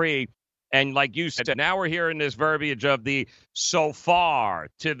week 3. And like you said, now we're hearing this verbiage of the so far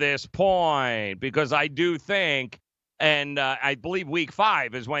to this point. Because I do think, and I believe week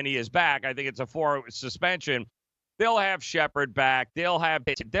 5 is when he is back. I think it's a 4 suspension. They'll have Shepard back. They'll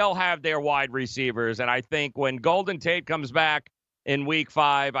have their wide receivers. And I think when Golden Tate comes back in week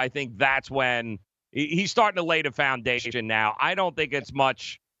 5, I think that's when he's starting to lay the foundation now. I don't think it's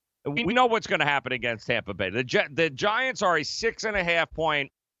much. We know what's going to happen against Tampa Bay. The Giants are a 6.5-point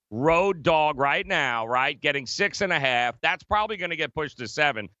road dog right now, right? Getting 6.5. That's probably going to get pushed to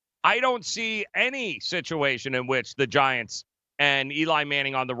 7. I don't see any situation in which the Giants and Eli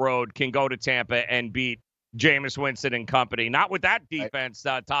Manning on the road can go to Tampa and beat Jameis Winston and company. Not with that defense.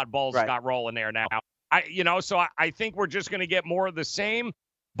 Todd Bowles got rolling there now. So I think we're just going to get more of the same.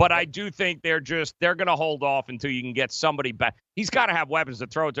 But I do think they're going to hold off until you can get somebody back. He's got to have weapons to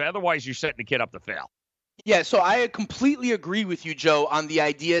throw to. Otherwise, you're setting the kid up to fail. Yeah, so I completely agree with you, Joe, on the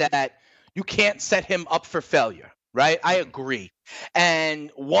idea that you can't set him up for failure, right? I agree.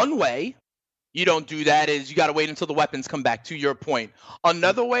 And one way you don't do that is you got to wait until the weapons come back, to your point.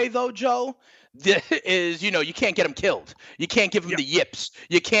 Another way, though, Joe, is, you can't get him killed. You can't give him the yips.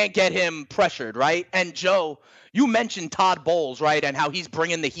 You can't get him pressured, right? And, Joe, you mentioned Todd Bowles, right, and how he's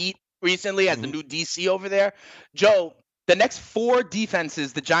bringing the heat recently as the new DC over there. Joe, the next 4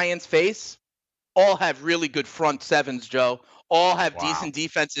 defenses the Giants face all have really good front sevens, Joe. All have decent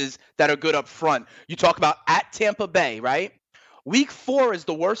defenses that are good up front. You talk about at Tampa Bay, right? Week 4 is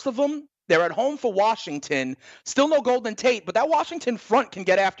the worst of them. They're at home for Washington. Still no Golden Tate, but that Washington front can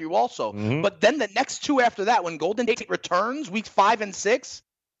get after you also. But then the next 2 after that, when Golden Tate returns, weeks 5 and 6,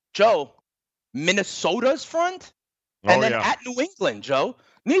 Joe, Minnesota's front, and then at New England, Joe.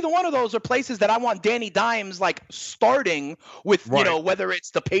 Neither one of those are places that I want Danny Dimes starting with, whether it's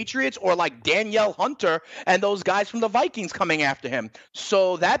the Patriots or Danielle Hunter and those guys from the Vikings coming after him.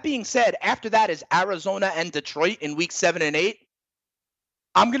 So that being said, after that is Arizona and Detroit in week 7 and 8.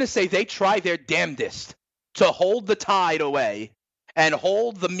 I'm going to say they try their damnedest to hold the Tide away and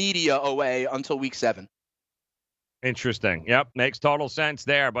hold the media away until week 7. Interesting. Yep, makes total sense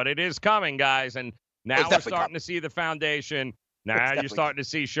there. But it is coming, guys, and now we're starting to see the foundation. Now you're starting to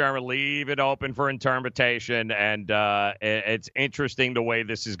see Sherman leave it open for interpretation, and it's interesting the way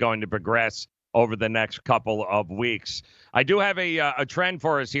this is going to progress over the next couple of weeks. I do have a trend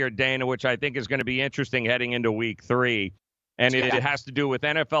for us here, Dana, which I think is going to be interesting heading into week 3, and it has to do with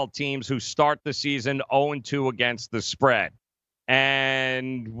NFL teams who start the season 0-2 against the spread.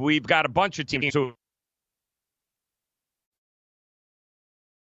 And we've got a bunch of teams who...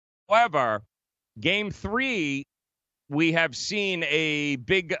 However, Game 3, we have seen a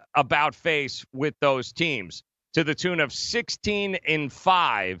big about face with those teams to the tune of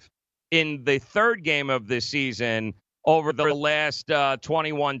 16-5 in the third game of this season over the last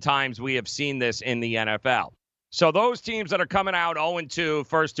 21 times we have seen this in the NFL. So those teams that are coming out 0-2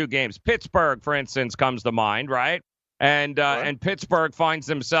 first 2 games, Pittsburgh, for instance, comes to mind, right? And Pittsburgh finds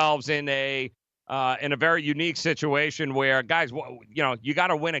themselves in a very unique situation where, guys, you got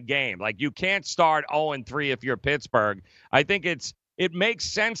to win a game. You can't start 0-3 if you're Pittsburgh. I think it makes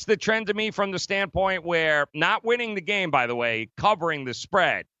sense, the trend to me, from the standpoint where not winning the game, by the way, covering the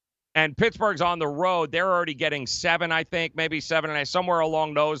spread. And Pittsburgh's on the road. They're already getting 7, I think, maybe 7.5, somewhere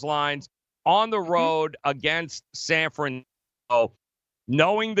along those lines, on the road against San Francisco.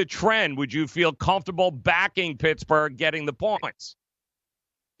 Knowing the trend, would you feel comfortable backing Pittsburgh getting the points?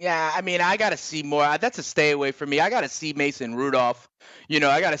 Yeah, I mean, I got to see more. That's a stay away from me. I got to see Mason Rudolph. I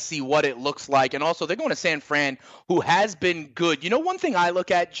got to see what it looks like. And also, they're going to San Fran, who has been good. One thing I look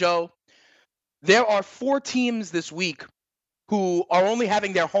at, Joe, there are 4 teams this week who are only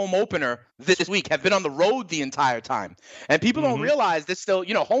having their home opener this week, have been on the road the entire time. And people don't realize this still,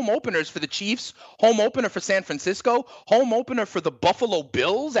 home openers for the Chiefs, home opener for San Francisco, home opener for the Buffalo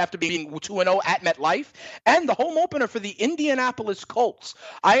Bills after being 2-0 at MetLife, and the home opener for the Indianapolis Colts.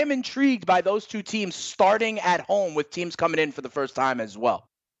 I am intrigued by those 2 teams starting at home with teams coming in for the first time as well.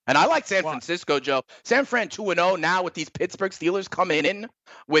 And I like San Francisco, Joe. San Fran 2-0 now with these Pittsburgh Steelers coming in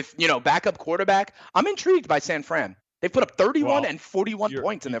with, backup quarterback. I'm intrigued by San Fran. They put up 31 and 41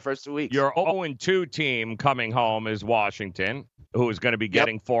 points in their first 2 weeks. Your 0-2 team coming home is Washington, who is going to be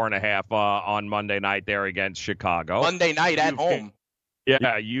getting 4.5 on Monday night there against Chicago. Monday night at home.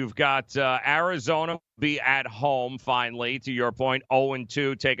 Yeah, you've got Arizona be at home finally, to your point,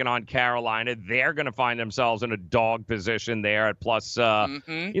 0-2 taking on Carolina. They're going to find themselves in a dog position there at plus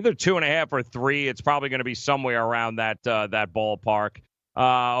either 2.5 or 3. It's probably going to be somewhere around that ballpark.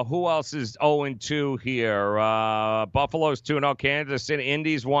 Who else is 0-2 here? Buffalo's 2-0. Kansas City,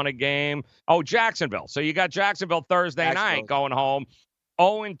 Indy's won a game. Oh, Jacksonville. So you got Jacksonville Thursday night going home,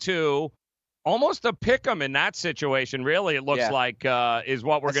 0-2. Almost a pick 'em in that situation, really, it looks like, is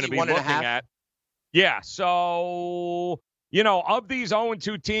what we're going to be looking at. Yeah, so, of these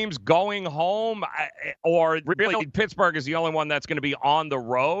 0-2 teams going home, or really Pittsburgh is the only one that's going to be on the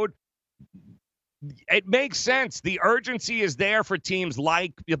road, it makes sense. The urgency is there for teams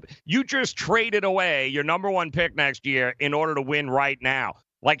like you just traded away your number 1 pick next year in order to win right now.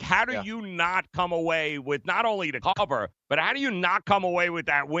 Like, how do you not come away with not only the cover, but how do you not come away with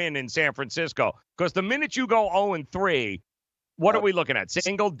that win in San Francisco? Because the minute you go 0-3, what are we looking at?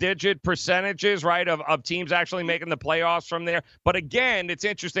 Single-digit percentages, right, of teams actually making the playoffs from there. But again, it's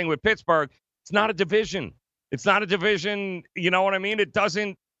interesting with Pittsburgh. It's not a division. It's not a division. You know what I mean? It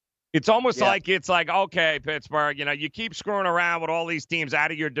doesn't. It's almost like it's like, okay, Pittsburgh, you keep screwing around with all these teams out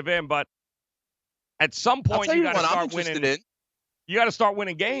of your division, but at some point you got to start winning. You got to start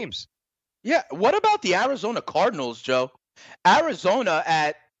winning games. Yeah. What about the Arizona Cardinals, Joe? Arizona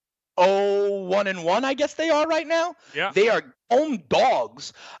at 0-1-1, I guess they are right now. Yeah. They are home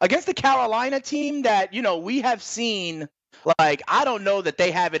dogs against the Carolina team that, we have seen. Like, I don't know that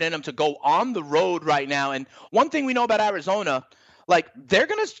they have it in them to go on the road right now. And one thing we know about Arizona, like,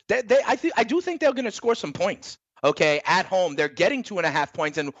 I do think they're going to score some points. Okay, at home, they're getting 2.5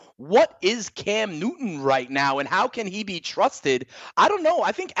 points. And what is Cam Newton right now, and how can he be trusted? I don't know.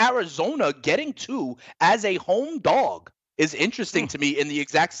 I think Arizona getting 2 as a home dog is interesting to me in the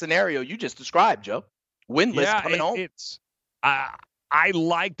exact scenario you just described, Joe. Winless coming home. I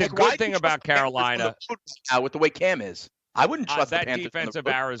like the good thing about Carolina. Now with the way Cam is. I wouldn't trust that defense of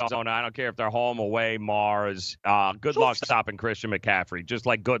Arizona. I don't care if they're home, away, Mars. Good luck stopping Christian McCaffrey. Just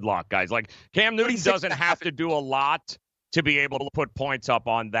like good luck, guys. Like Cam Newton doesn't have to do a lot to be able to put points up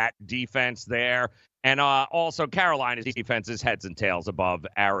on that defense there. And also Carolina's defense is heads and tails above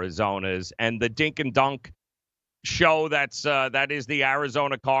Arizona's. And the dink and dunk show that is the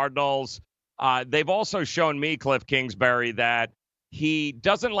Arizona Cardinals. They've also shown me, Cliff Kingsbury, that he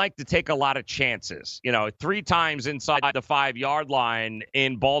doesn't like to take a lot of chances. 3 times inside the 5-yard line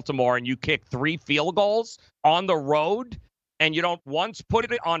in Baltimore, and you kick 3 field goals on the road, and you don't once put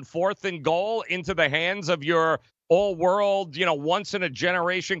it on 4th and goal into the hands of your all-world,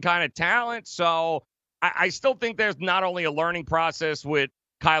 once-in-a-generation kind of talent. So I still think there's not only a learning process with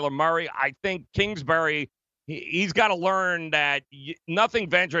Kyler Murray. I think Kingsbury, he's got to learn that nothing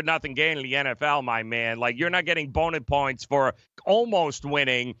ventured, nothing gained in the NFL, my man. Like, you're not getting bonus points for almost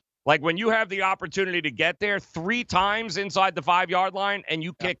winning. Like, when you have the opportunity to get there 3 times inside the 5-yard line and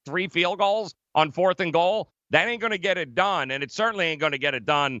you kick 3 field goals on 4th and goal, that ain't going to get it done. And it certainly ain't going to get it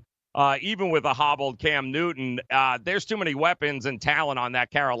done even with a hobbled Cam Newton. There's too many weapons and talent on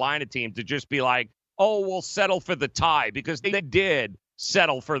that Carolina team to just be like, oh, we'll settle for the tie, because they did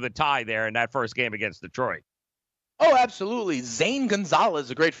settle for the tie there in that first game against Detroit. Oh, absolutely. Zane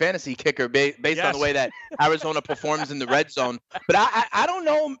Gonzalez, a great fantasy kicker based on the way that Arizona performs in the red zone. But I don't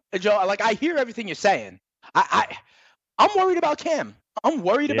know, Joe. Like, I hear everything you're saying. I'm worried about Cam. I'm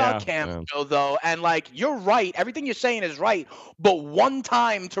worried about Cam, Joe, though. And, like, you're right. Everything you're saying is right. But one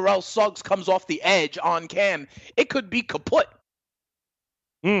time Terrell Suggs comes off the edge on Cam, it could be kaput.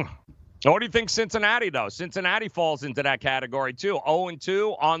 What do you think Cincinnati, though? Cincinnati falls into that category, too.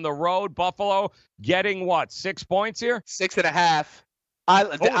 0-2 on the road. Buffalo getting, 6 points here? 6.5.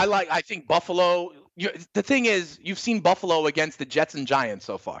 I think Buffalo. The thing is, you've seen Buffalo against the Jets and Giants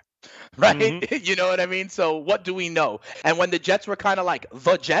so far, right? Mm-hmm. You know what I mean? So what do we know? And when the Jets were kind of like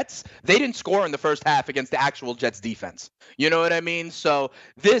the Jets, they didn't score in the first half against the actual Jets defense. You know what I mean? So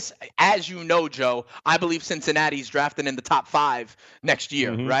this, as you know, Joe, I believe Cincinnati's drafting in the top 5 next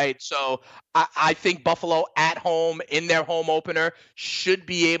year, right? So I think Buffalo at home in their home opener should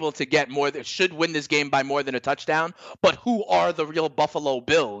be able to get should win this game by more than a touchdown. But who are the real Buffalo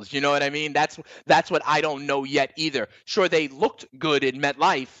Bills? You know what I mean? That's what I don't know yet either. Sure, they looked good in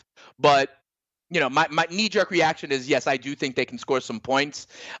MetLife, but my knee-jerk reaction is, yes, I do think they can score some points.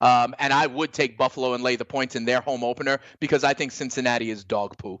 And I would take Buffalo and lay the points in their home opener because I think Cincinnati is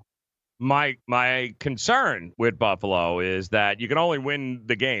dog poo. My concern with Buffalo is that you can only win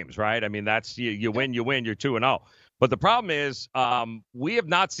the games, right? I mean, that's you win, you're 2-0. But the problem is we have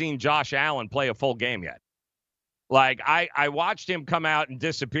not seen Josh Allen play a full game yet. Like, I watched him come out and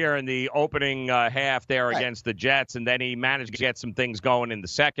disappear in the opening half there against the Jets, and then he managed to get some things going in the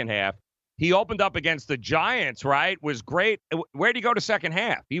second half. He opened up against the Giants, right? Was great. Where'd he go to second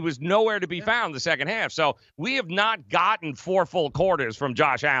half? He was nowhere to be found the second half. So we have not gotten 4 full quarters from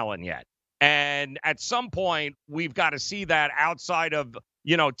Josh Allen yet. And at some point, we've got to see that outside of,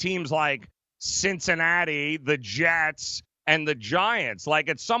 teams like Cincinnati, the Jets, and the Giants. Like,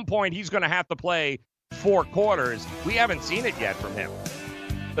 at some point, he's going to have to play 4 quarters. We haven't seen it yet from him.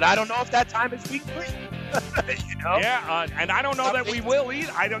 But I don't know if that time is week 3. Yeah, and I don't know that we will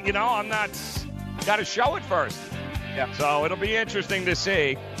either. I don't, I'm not, got to show it first. Yeah. So it'll be interesting to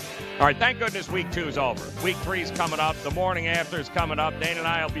see. All right, thank goodness week 2 is over. Week 3 is coming up. The morning after is coming up. Dane and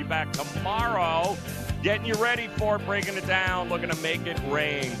I will be back tomorrow, getting you ready for it, breaking it down, looking to make it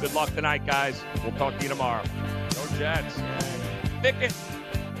rain. Good luck tonight, guys. We'll talk to you tomorrow. Go Jets. Pick it.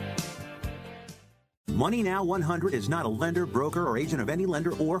 Money Now 100 is not a lender, broker, or agent of any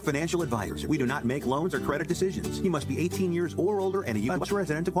lender or financial advisor. We do not make loans or credit decisions. You must be 18 years or older and a U.S.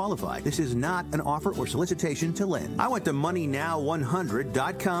 resident to qualify. This is not an offer or solicitation to lend. I went to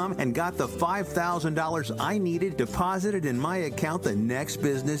MoneyNow100.com and got the $5,000 I needed deposited in my account the next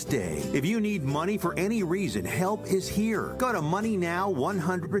business day. If you need money for any reason, help is here. Go to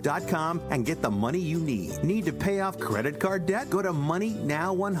MoneyNow100.com and get the money you need. Need to pay off credit card debt? Go to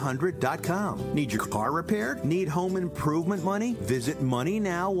MoneyNow100.com. Need your car repaired? Need home improvement money? Visit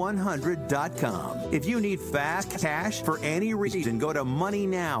MoneyNow100.com. If you need fast cash for any reason, go to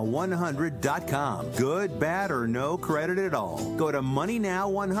MoneyNow100.com. Good, bad, or no credit at all. Go to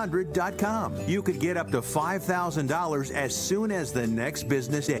MoneyNow100.com. You could get up to $5,000 as soon as the next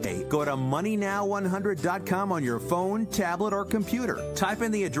business day. Go to MoneyNow100.com on your phone, tablet, or computer. Type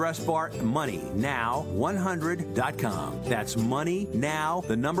in the address bar MoneyNow100.com. That's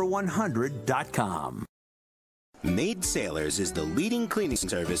MoneyNow100.com. Maid Sailors is the leading cleaning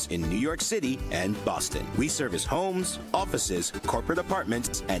service in New York City and Boston. We service homes, offices, corporate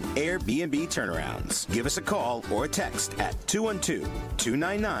apartments, and Airbnb turnarounds. Give us a call or a text at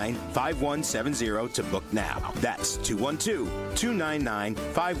 212-299-5170 to book now. That's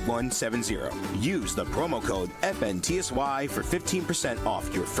 212-299-5170. Use the promo code FNTSY for 15%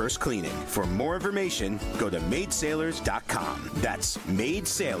 off your first cleaning. For more information, go to maidsailors.com. That's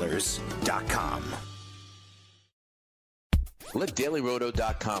maidsailors.com. Let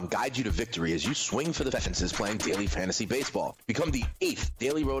DailyRoto.com guide you to victory as you swing for the fences playing daily fantasy baseball. Become the 8th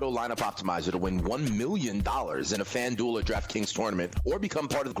Daily Roto lineup optimizer to win $1 million in a FanDuel or DraftKings tournament, or become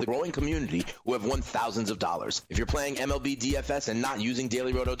part of the growing community who have won thousands of dollars. If you're playing MLB DFS and not using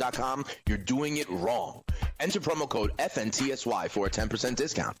DailyRoto.com, you're doing it wrong. Enter promo code FNTSY for a 10%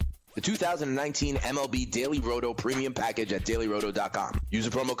 discount. The 2019 MLB Daily Roto Premium Package at DailyRoto.com. Use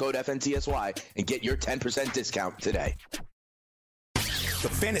the promo code FNTSY and get your 10% discount today. The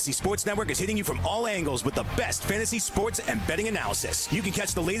Fantasy Sports Network is hitting you from all angles with the best fantasy sports and betting analysis. You can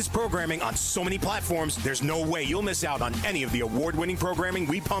catch the latest programming on so many platforms, there's no way you'll miss out on any of the award-winning programming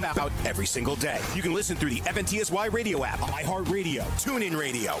we pump out every single day. You can listen through the FNTSY radio app, iHeartRadio, TuneIn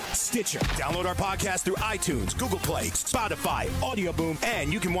Radio, Stitcher. Download our podcast through iTunes, Google Play, Spotify, Audio Boom,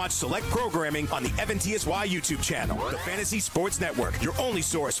 and you can watch select programming on the FNTSY YouTube channel. The Fantasy Sports Network, your only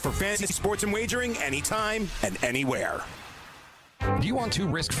source for fantasy sports and wagering anytime and anywhere. Do you want 2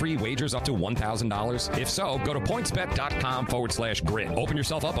 risk-free wagers up to $1,000? If so, go to pointsbet.com/grid. Open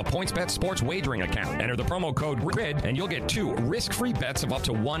yourself up a PointsBet sports wagering account. Enter the promo code GRID, and you'll get 2 risk-free bets of up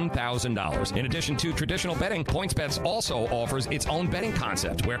to $1,000. In addition to traditional betting, PointsBet also offers its own betting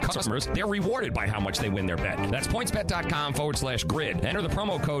concept, where customers, they're rewarded by how much they win their bet. That's pointsbet.com/grid. Enter the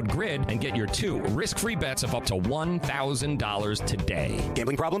promo code GRID and get your 2 risk-free bets of up to $1,000 today.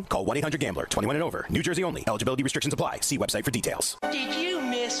 Gambling problem? Call 1-800-GAMBLER. 21 and over. New Jersey only. Eligibility restrictions apply. See website for details. Did you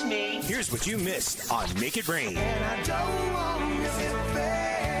miss me? Here's what you missed on Make It Rain.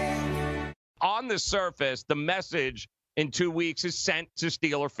 On the surface, the message in 2 weeks is sent to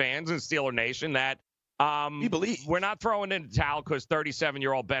Steeler fans and Steeler Nation that we're not throwing in the towel because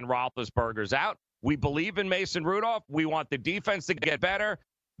 37-year-old Ben Roethlisberger's out. We believe in Mason Rudolph. We want the defense to get better.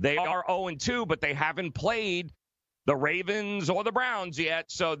 They are 0-2, but they haven't played the Ravens or the Browns yet,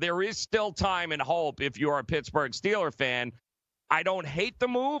 so there is still time and hope if you're a Pittsburgh Steeler fan. I don't hate the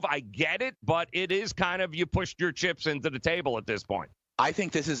move. I get it, but it is kind of you pushed your chips into the table at this point. I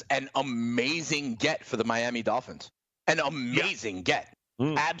think this is an amazing get for the Miami Dolphins. An amazing get.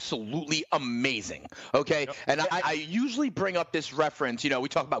 Absolutely amazing. Okay. Yep. And I usually bring up this reference. You know, we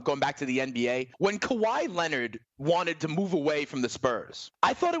talk about going back to the NBA. When Kawhi Leonard wanted to move away from the Spurs,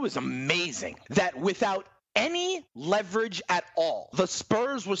 I thought it was amazing that without any leverage at all, the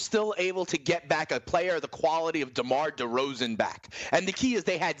Spurs were still able to get back a player of the quality of DeMar DeRozan back. And the key is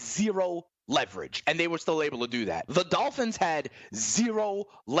they had zero leverage, and they were still able to do that. The Dolphins had zero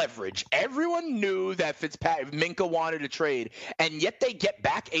leverage. Everyone knew that Minkah wanted to trade, and yet they get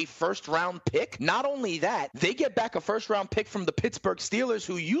back a first-round pick. Not only that, they get back a first-round pick from the Pittsburgh Steelers,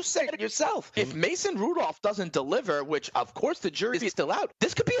 who you said it yourself. If Mason Rudolph doesn't deliver, which, of course, the jury is still out,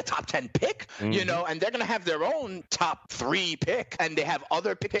 this could be a top 10 pick, you know, and they're going to have their own top 3 pick, and they have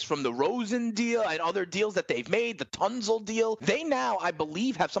other picks from the Rosen deal and other deals that they've made, the Tunzel deal. They now, I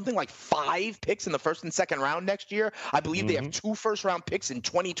believe, have something like 5 picks in the first and second round next year. I believe they have 2 first-round picks in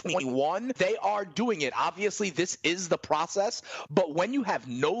 2021. They are doing it. Obviously, this is the process, but when you have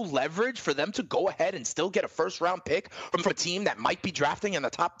no leverage for them to go ahead and still get a first-round pick from a team that might be drafting in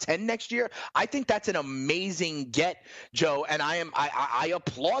the top 10 next year, I think that's an amazing get, Joe, and I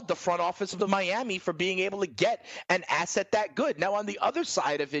applaud the front office of the Miami for being able to get an asset that good. Now, on the other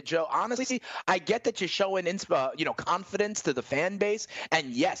side of it, Joe, honestly, I get that you're showing confidence to the fan base, and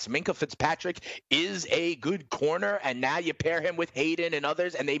yes, Minkah Fitzpatrick is a good corner, and now you pair him with Hayden and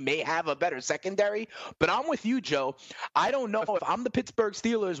others, and they may have a better secondary. But I'm with you, Joe. I don't know if I'm the Pittsburgh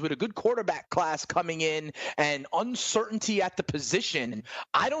Steelers with a good quarterback class coming in and uncertainty at the position.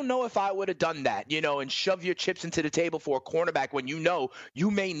 I don't know if I would have done that, you know, and shove your chips into the table for a cornerback when you know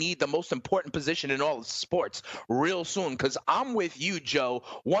you may need the most important position in all of sports real soon. Because I'm with you, Joe.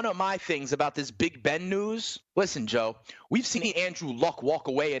 One of my things about this Big Ben news, listen, Joe, we've seen Andrew Luck walk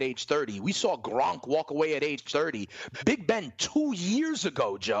away at age 30. We saw Gronk walk away at age 30. Big Ben 2 years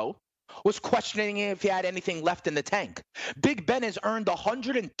ago, Joe, was questioning if he had anything left in the tank. Big Ben has earned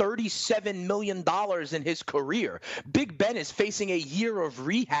 $137 million in his career. Big Ben is facing a year of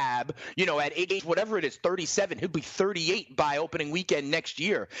rehab, you know, at age, whatever it is, 37. He'll be 38 by opening weekend next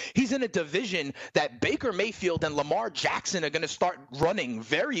year. He's in a division that Baker Mayfield and Lamar Jackson are going to start running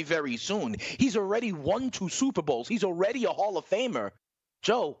very, very soon. He's already won 2 Super Bowls. He's already a Hall of Famer.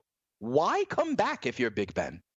 Joe, why come back if you're Big Ben?